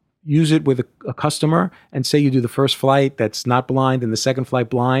you use it with a customer and say you do the first flight that's not blind and the second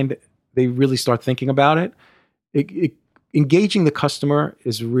flight blind, they really start thinking about it. Engaging the customer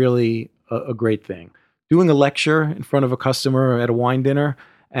is really a great thing. Doing a lecture in front of a customer at a wine dinner,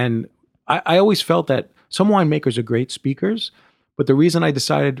 and I always felt that some winemakers are great speakers, but the reason I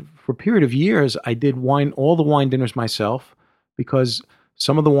decided for a period of years, I did all the wine dinners myself, because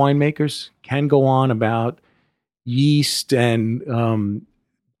some of the winemakers can go on about yeast and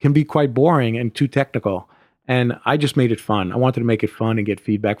can be quite boring and too technical. And I just made it fun. I wanted to make it fun and get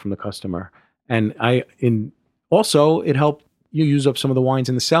feedback from the customer. And also it helped you use up some of the wines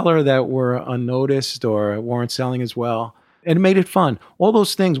in the cellar that were unnoticed or weren't selling as well. And it made it fun. All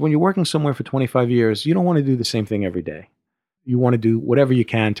those things, when you're working somewhere for 25 years, you don't want to do the same thing every day. You want to do whatever you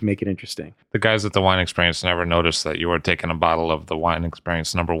can to make it interesting. The guys at the Wine Experience never noticed that you were taking a bottle of the Wine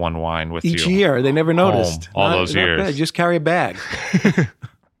Experience #1 wine with each year. They never noticed. All those years. Bad. Just carry a bag.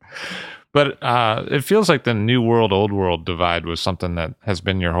 But it feels like the new world, old world divide was something that has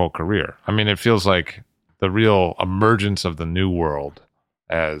been your whole career. I mean, it feels like the real emergence of the new world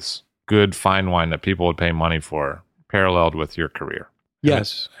as good, fine wine that people would pay money for paralleled with your career.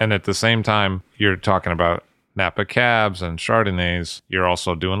 Yes. And at the same time, you're talking about Napa Cabs and Chardonnays. You're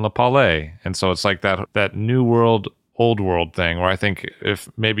also doing Le Palais. And so it's like that new world, old world thing where I think if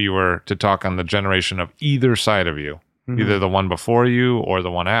maybe you were to talk on the generation of either side of you, either the one before you or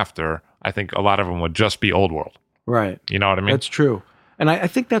the one after, I think a lot of them would just be old world. Right. You know what I mean? That's true. And I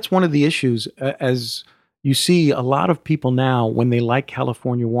think that's one of the issues. As you see, a lot of people now, when they like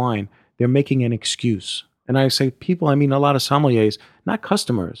California wine, they're making an excuse. And I say people, I mean a lot of sommeliers, not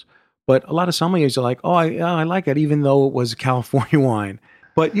customers, but a lot of sommeliers are like, oh, I like it, even though it was California wine.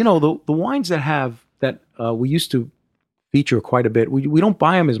 But, you know, the wines that we used to feature quite a bit, we don't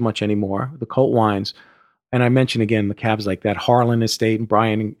buy them as much anymore, the cult wines. And I mentioned again, the cabs like that, Harlan Estate and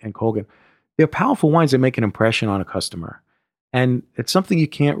Bryant and Colgan. They're powerful wines that make an impression on a customer. And it's something you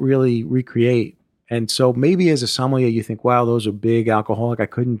can't really recreate. And so maybe as a sommelier, you think, wow, those are big alcoholic. I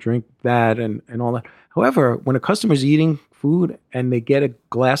couldn't drink that and all that. However, when a customer's eating food and they get a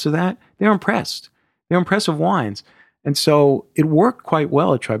glass of that, they're impressed. They're impressive wines. And so it worked quite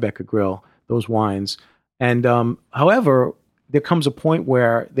well at Tribeca Grill, those wines. And however, there comes a point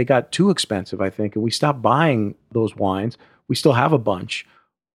where they got too expensive, I think, and we stopped buying those wines. We still have a bunch,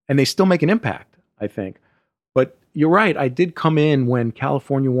 and they still make an impact, I think. But you're right. I did come in when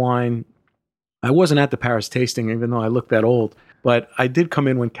California wine, I wasn't at the Paris tasting, even though I looked that old, but I did come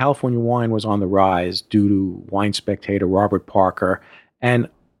in when California wine was on the rise due to Wine Spectator, Robert Parker. And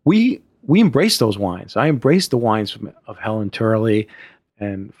we embraced those wines. I embraced the wines of Helen Turley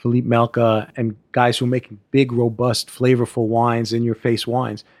and Philippe Melka and guys who are making big, robust, flavorful wines, in-your-face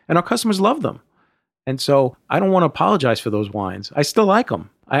wines. And our customers love them. And so I don't want to apologize for those wines. I still like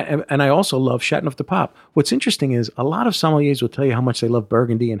them. And I also love Chateauneuf du Pape. What's interesting is a lot of sommeliers will tell you how much they love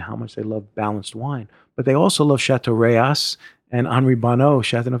Burgundy and how much they love balanced wine. But they also love Chateau Reyas and Henri Bonneau,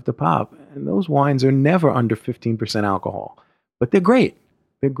 Chateauneuf du Pape. And those wines are never under 15% alcohol. But they're great.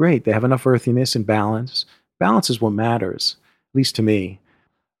 They're great. They have enough earthiness and balance. Balance is what matters, at least to me.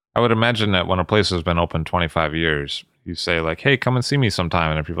 I would imagine that when a place has been open 25 years, you say like, hey, come and see me sometime.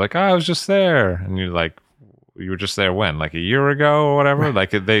 And if people are like, oh, I was just there. And you're like, you were just there when? Like a year ago or whatever?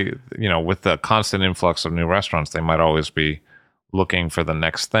 Like they, with the constant influx of new restaurants, they might always be looking for the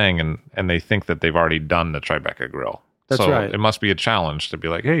next thing. And they think that they've already done the Tribeca Grill. That's right. It must be a challenge to be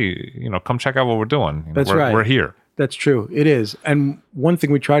like, hey, come check out what we're doing. That's right. We're here. That's true. It is. And one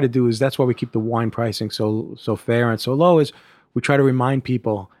thing we try to do is that's why we keep the wine pricing so fair and so low is we try to remind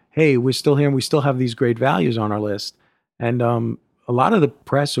people, hey, we're still here and we still have these great values on our list. And a lot of the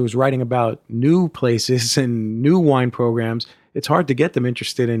press who's writing about new places and new wine programs, it's hard to get them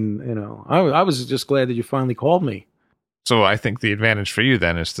interested in, I was just glad that you finally called me. So I think the advantage for you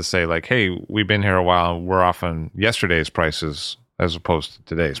then is to say like, hey, we've been here a while. We're offering yesterday's prices as opposed to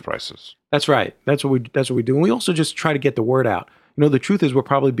today's prices. That's right. That's what we do. And we also just try to get the word out. The truth is we're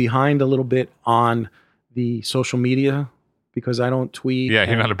probably behind a little bit on the social media because I don't tweet. Yeah,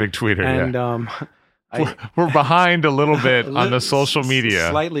 you're not a big tweeter. And we're behind a little bit on the social media.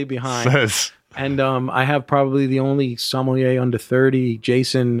 Slightly behind. And I have probably the only sommelier under 30,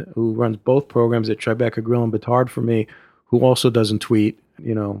 Jason, who runs both programs at Tribeca Grill and Batard for me, who also doesn't tweet,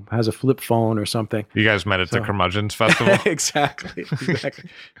 has a flip phone or something. You guys met at the Curmudgeons Festival? Exactly.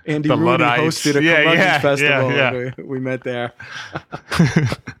 Andy Rudy hosted a Curmudgeons Festival. Yeah. We met there.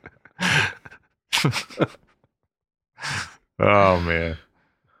 Oh, man.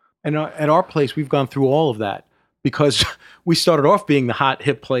 And at our place, we've gone through all of that because we started off being the hot,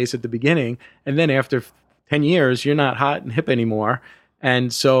 hip place at the beginning. And then after 10 years, you're not hot and hip anymore.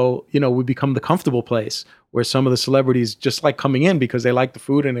 And so, we become the comfortable place where some of the celebrities just like coming in because they like the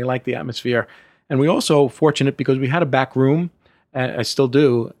food and they like the atmosphere. And we also fortunate because we had a back room, and I still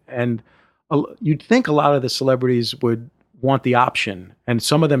do. And you'd think a lot of the celebrities would want the option, and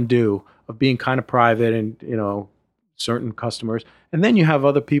some of them do, of being kind of private and, certain customers. And then you have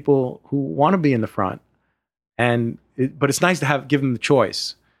other people who want to be in the front. But it's nice to give them the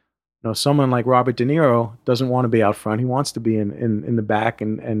choice. Someone like Robert De Niro doesn't want to be out front. He wants to be in the back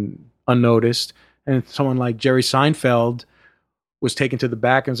and unnoticed. And someone like Jerry Seinfeld was taken to the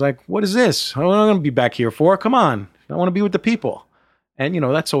back and was like, what is this? What am I going to be back here for? Come on. I want to be with the people. And,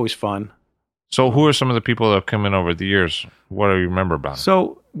 that's always fun. So who are some of the people that have come in over the years? What do you remember about it?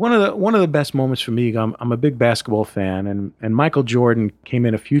 So one of the best moments for me, I'm a big basketball fan, and Michael Jordan came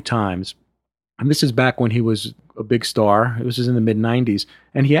in a few times. And this is back when he was a big star. This was in the mid-'90s.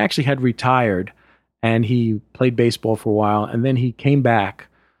 And he actually had retired, and he played baseball for a while. And then he came back,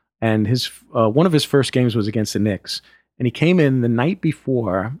 and one of his first games was against the Knicks. And he came in the night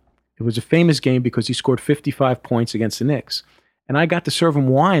before. It was a famous game because he scored 55 points against the Knicks. And I got to serve him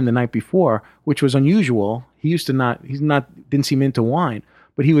wine the night before, which was unusual. Didn't seem into wine.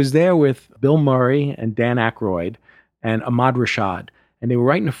 But he was there with Bill Murray and Dan Aykroyd and Ahmad Rashad. And they were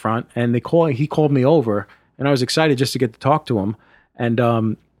right in the front, and he called me over, and I was excited just to get to talk to him.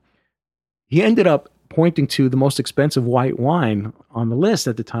 And he ended up pointing to the most expensive white wine on the list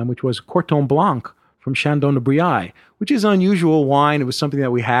at the time, which was Corton Blanc from Chandon de Briey, which is an unusual wine. It was something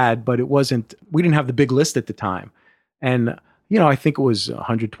that we had, but we didn't have the big list at the time. And, I think it was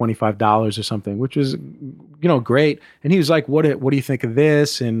 $125 or something, which was, great. And he was like, what do you think of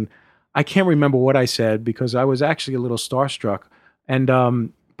this? And I can't remember what I said because I was actually a little starstruck. And,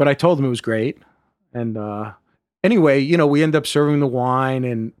 but I told him it was great. And, anyway, we ended up serving the wine,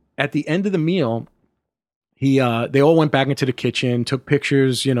 and at the end of the meal, they all went back into the kitchen, took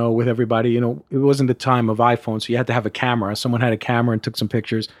pictures, with everybody. It wasn't the time of iPhone, so you had to have a camera. Someone had a camera and took some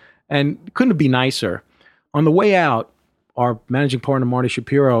pictures, and couldn't be nicer. On the way out, our managing partner, Marty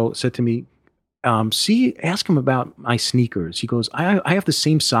Shapiro, said to me, ask him about my sneakers. He goes, I have the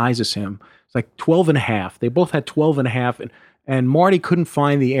same size as him. It's like 12 and a half. They both had 12 and a half. And Marty couldn't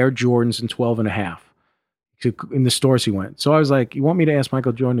find the Air Jordans in 12 and a half. in the stores he went. So I was like, you want me to ask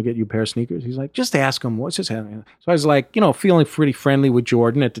Michael Jordan to get you a pair of sneakers? He's like, just ask him. What's his happening? So I was like, feeling pretty friendly with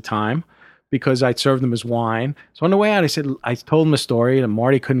Jordan at the time because I'd served him his wine. So on the way out, I told him a story that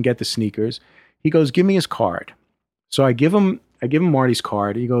Marty couldn't get the sneakers. He goes, give me his card. So I give him Marty's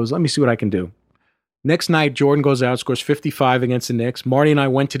card. He goes, let me see what I can do. Next night, Jordan goes out, scores 55 against the Knicks. Marty and I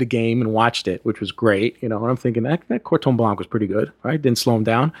went to the game and watched it, which was great. And I'm thinking that Coton Blanc was pretty good, right? Didn't slow him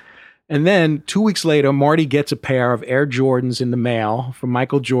down. And then 2 weeks later, Marty gets a pair of Air Jordans in the mail from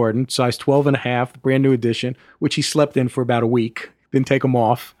Michael Jordan, size 12.5, brand new edition, which he slept in for about a week. Didn't take them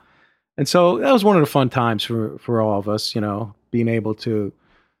off. And so that was one of the fun times for all of us, being able to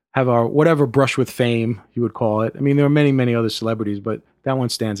have our whatever brush with fame, you would call it. I mean, there are many, many other celebrities, but that one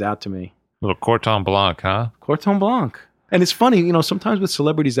stands out to me. Little Coton Blanc, huh? Coton Blanc. And it's funny, sometimes with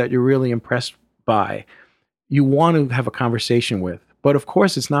celebrities that you're really impressed by, you want to have a conversation with. But of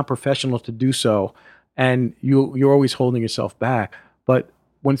course, it's not professional to do so. And you're always holding yourself back. But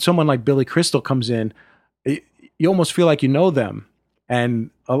when someone like Billy Crystal comes in, you almost feel like you know them. And,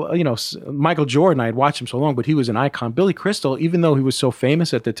 Michael Jordan, I had watched him so long, but he was an icon. Billy Crystal, even though he was so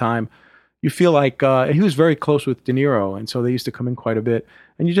famous at the time, you feel like he was very close with De Niro. And so they used to come in quite a bit.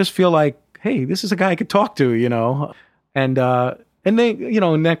 And you just feel like, hey, this is a guy I could talk to, And they,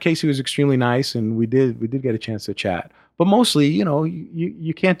 in that case, he was extremely nice. And we did get a chance to chat. But mostly,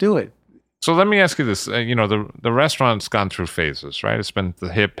 you can't do it. So let me ask you this. The restaurant's gone through phases, right? It's been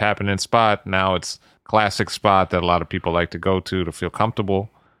the hip happening spot. Now it's classic spot that a lot of people like to go to feel comfortable.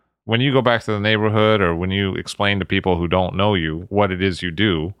 When you go back to the neighborhood or when you explain to people who don't know you what it is you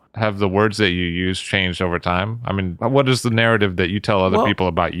do, have the words that you use changed over time? I mean, what is the narrative that you tell other people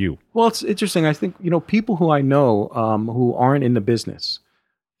about you? Well, it's interesting. I think, people who I know who aren't in the business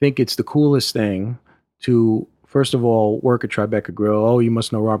think it's the coolest thing to, first of all, work at Tribeca Grill. Oh, you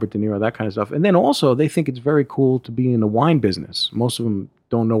must know Robert De Niro, that kind of stuff. And then also they think it's very cool to be in the wine business. Most of them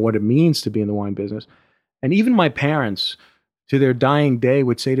don't know what it means to be in the wine business. And even my parents, to their dying day,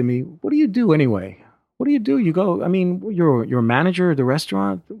 would say to me, what do you do anyway? What do you do? You go, I mean, you're a manager of the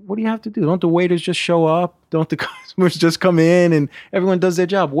restaurant. What do you have to do? Don't the waiters just show up? Don't the customers just come in and everyone does their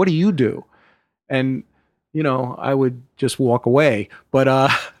job? What do you do? And, I would just walk away.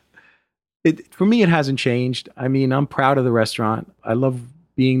 But for me, it hasn't changed. I mean, I'm proud of the restaurant. I love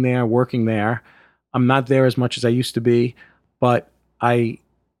being there, working there. I'm not there as much as I used to be, but I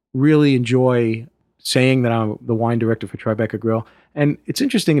really enjoy saying that I'm the wine director for Tribeca Grill. And it's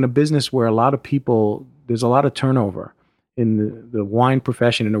interesting in a business where a lot of people, there's a lot of turnover in the wine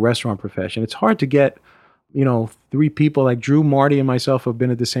profession, in the restaurant profession. It's hard to get, 3 people like Drew, Marty, and myself have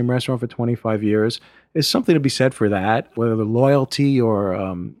been at the same restaurant for 25 years. There's something to be said for that, whether the loyalty or,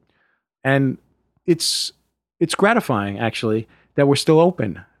 and it's gratifying actually that we're still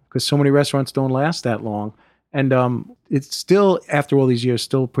open because so many restaurants don't last that long. And it's still, after all these years,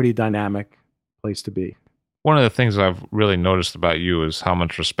 still a pretty dynamic place to be. One of the things I've really noticed about you is how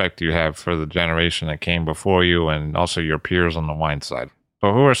much respect you have for the generation that came before you and also your peers on the wine side.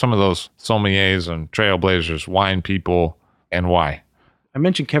 So who are some of those sommeliers and trailblazers, wine people, and why? I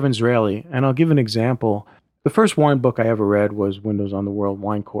mentioned Kevin Zraly, and I'll give an example. The first wine book I ever read was Windows on the World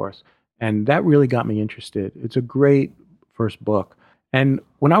Wine Course, and that really got me interested. It's a great first book. And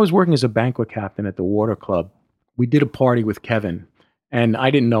when I was working as a banquet captain at the Water Club, we did a party with Kevin, and I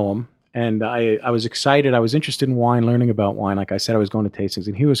didn't know him. And I was excited. I was interested in wine, learning about wine. Like I said, I was going to tastings.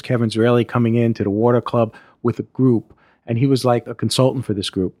 And here was Kevin Zraly coming into the Water Club with a group. And he was like a consultant for this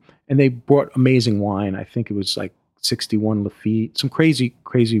group. And they brought amazing wine. I think it was like 61 Lafite, some crazy,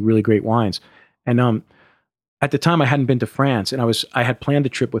 crazy, really great wines. And at the time, I hadn't been to France. And I had planned a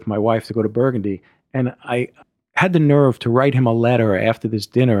trip with my wife to go to Burgundy. And I had the nerve to write him a letter after this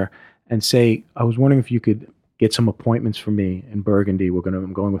dinner and say, I was wondering if you could get some appointments for me in Burgundy.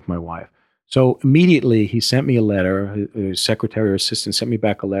 I'm going with my wife. So immediately he sent me a letter. His secretary or assistant sent me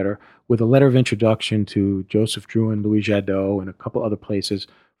back a letter with a letter of introduction to Joseph Drouin, Louis Jadot, and a couple other places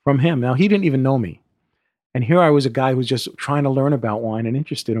from him. Now, he didn't even know me. And here I was, a guy who was just trying to learn about wine and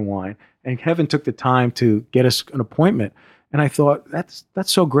interested in wine. And Kevin took the time to get us an appointment. And I thought, that's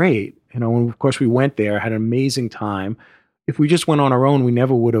so great. And of course we went there, had an amazing time. If we just went on our own, we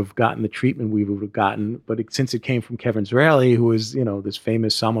never would have gotten the treatment we would have gotten. But since it came from Kevin Zraly, who was, this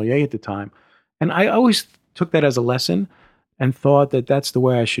famous sommelier at the time, and I always took that as a lesson and thought that that's the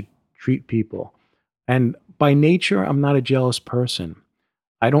way I should treat people. And by nature, I'm not a jealous person.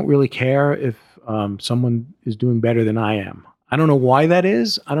 I don't really care if someone is doing better than I am. I don't know why that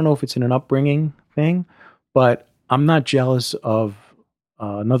is. I don't know if it's in an upbringing thing, but I'm not jealous of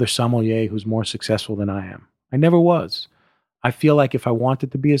another sommelier who's more successful than I am. I never was. I feel like if I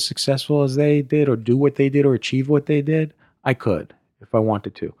wanted to be as successful as they did or do what they did or achieve what they did, I could if I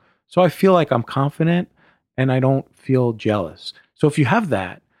wanted to. So I feel like I'm confident and I don't feel jealous. So if you have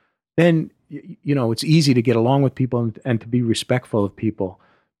that, then, it's easy to get along with people and to be respectful of people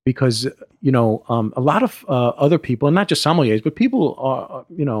because, a lot of other people, and not just sommeliers, but people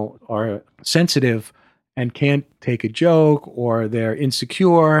are sensitive and can't take a joke or they're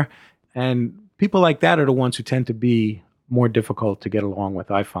insecure. And people like that are the ones who tend to be more difficult to get along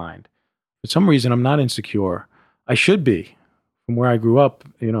with, I find. For some reason, I'm not insecure. I should be. From where I grew up,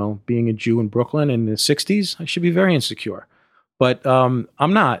 being a Jew in Brooklyn in the 60s, I should be very insecure. But I'm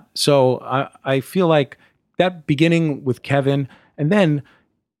not. So I feel like that beginning with Kevin, and then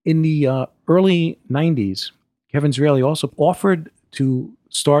in the early 90s, Kevin Zraly also offered to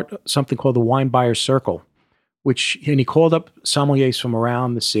start something called the Wine Buyers Circle, and he called up sommeliers from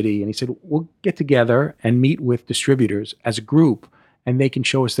around the city, and he said, we'll get together and meet with distributors as a group, and they can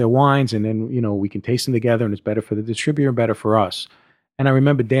show us their wines, and then, we can taste them together, and it's better for the distributor and better for us. And I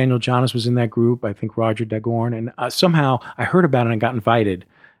remember Daniel Jonas was in that group, I think Roger Dagorn, and somehow I heard about it and got invited.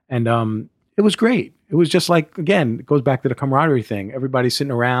 And it was great. It was just like, again, it goes back to the camaraderie thing. Everybody's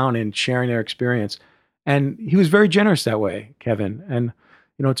sitting around and sharing their experience. And he was very generous that way, Kevin. And,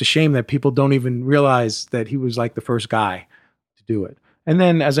 it's a shame that people don't even realize that he was like the first guy to do it. And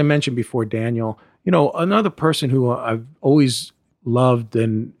then, as I mentioned before, Daniel, another person who I've always loved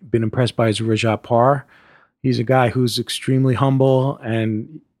and been impressed by is Rajat Parr. He's a guy who's extremely humble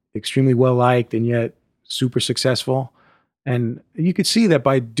and extremely well-liked and yet super successful. And you could see that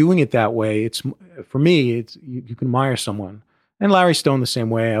by doing it that way, for me, you can admire someone. And Larry Stone the same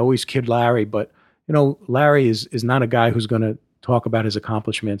way. I always kid Larry, but, Larry is not a guy who's going to talk about his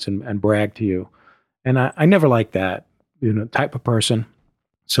accomplishments and brag to you. And I never liked that, type of person.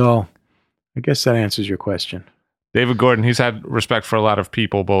 So I guess that answers your question. David Gordon, he's had respect for a lot of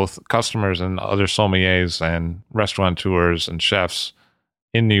people, both customers and other sommeliers and restaurateurs and chefs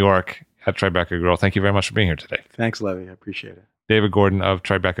in New York at Tribeca Grill. Thank you very much for being here today. Thanks, Levy. I appreciate it. David Gordon of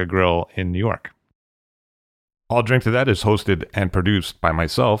Tribeca Grill in New York. All Drink to That is hosted and produced by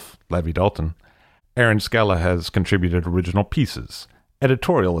myself, Levy Dalton. Aaron Scala has contributed original pieces.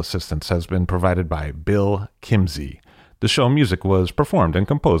 Editorial assistance has been provided by Bill Kimsey. The show music was performed and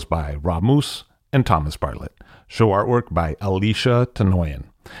composed by Rob Moose and Thomas Bartlett. Show artwork by Alicia Tenoyan.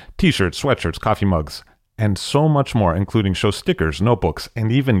 T-shirts, sweatshirts, coffee mugs, and so much more, including show stickers, notebooks,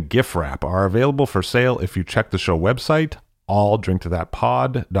 and even gift wrap are available for sale if you check the show website,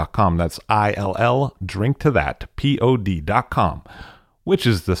 alldrinktothatpod.com. That's ILL, drinktothatpod.com, which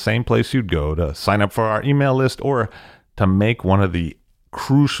is the same place you'd go to sign up for our email list or to make one of the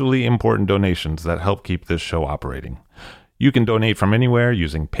crucially important donations that help keep this show operating. You can donate from anywhere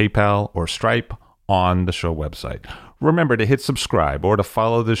using PayPal or Stripe on the show website. Remember to hit subscribe or to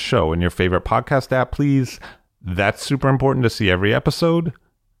follow this show in your favorite podcast app, please. That's super important to see every episode.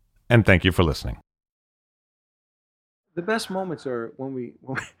 And thank you for listening. The best moments are when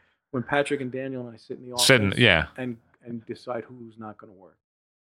Patrick and Daniel and I sit in the office and and decide who's not going to work.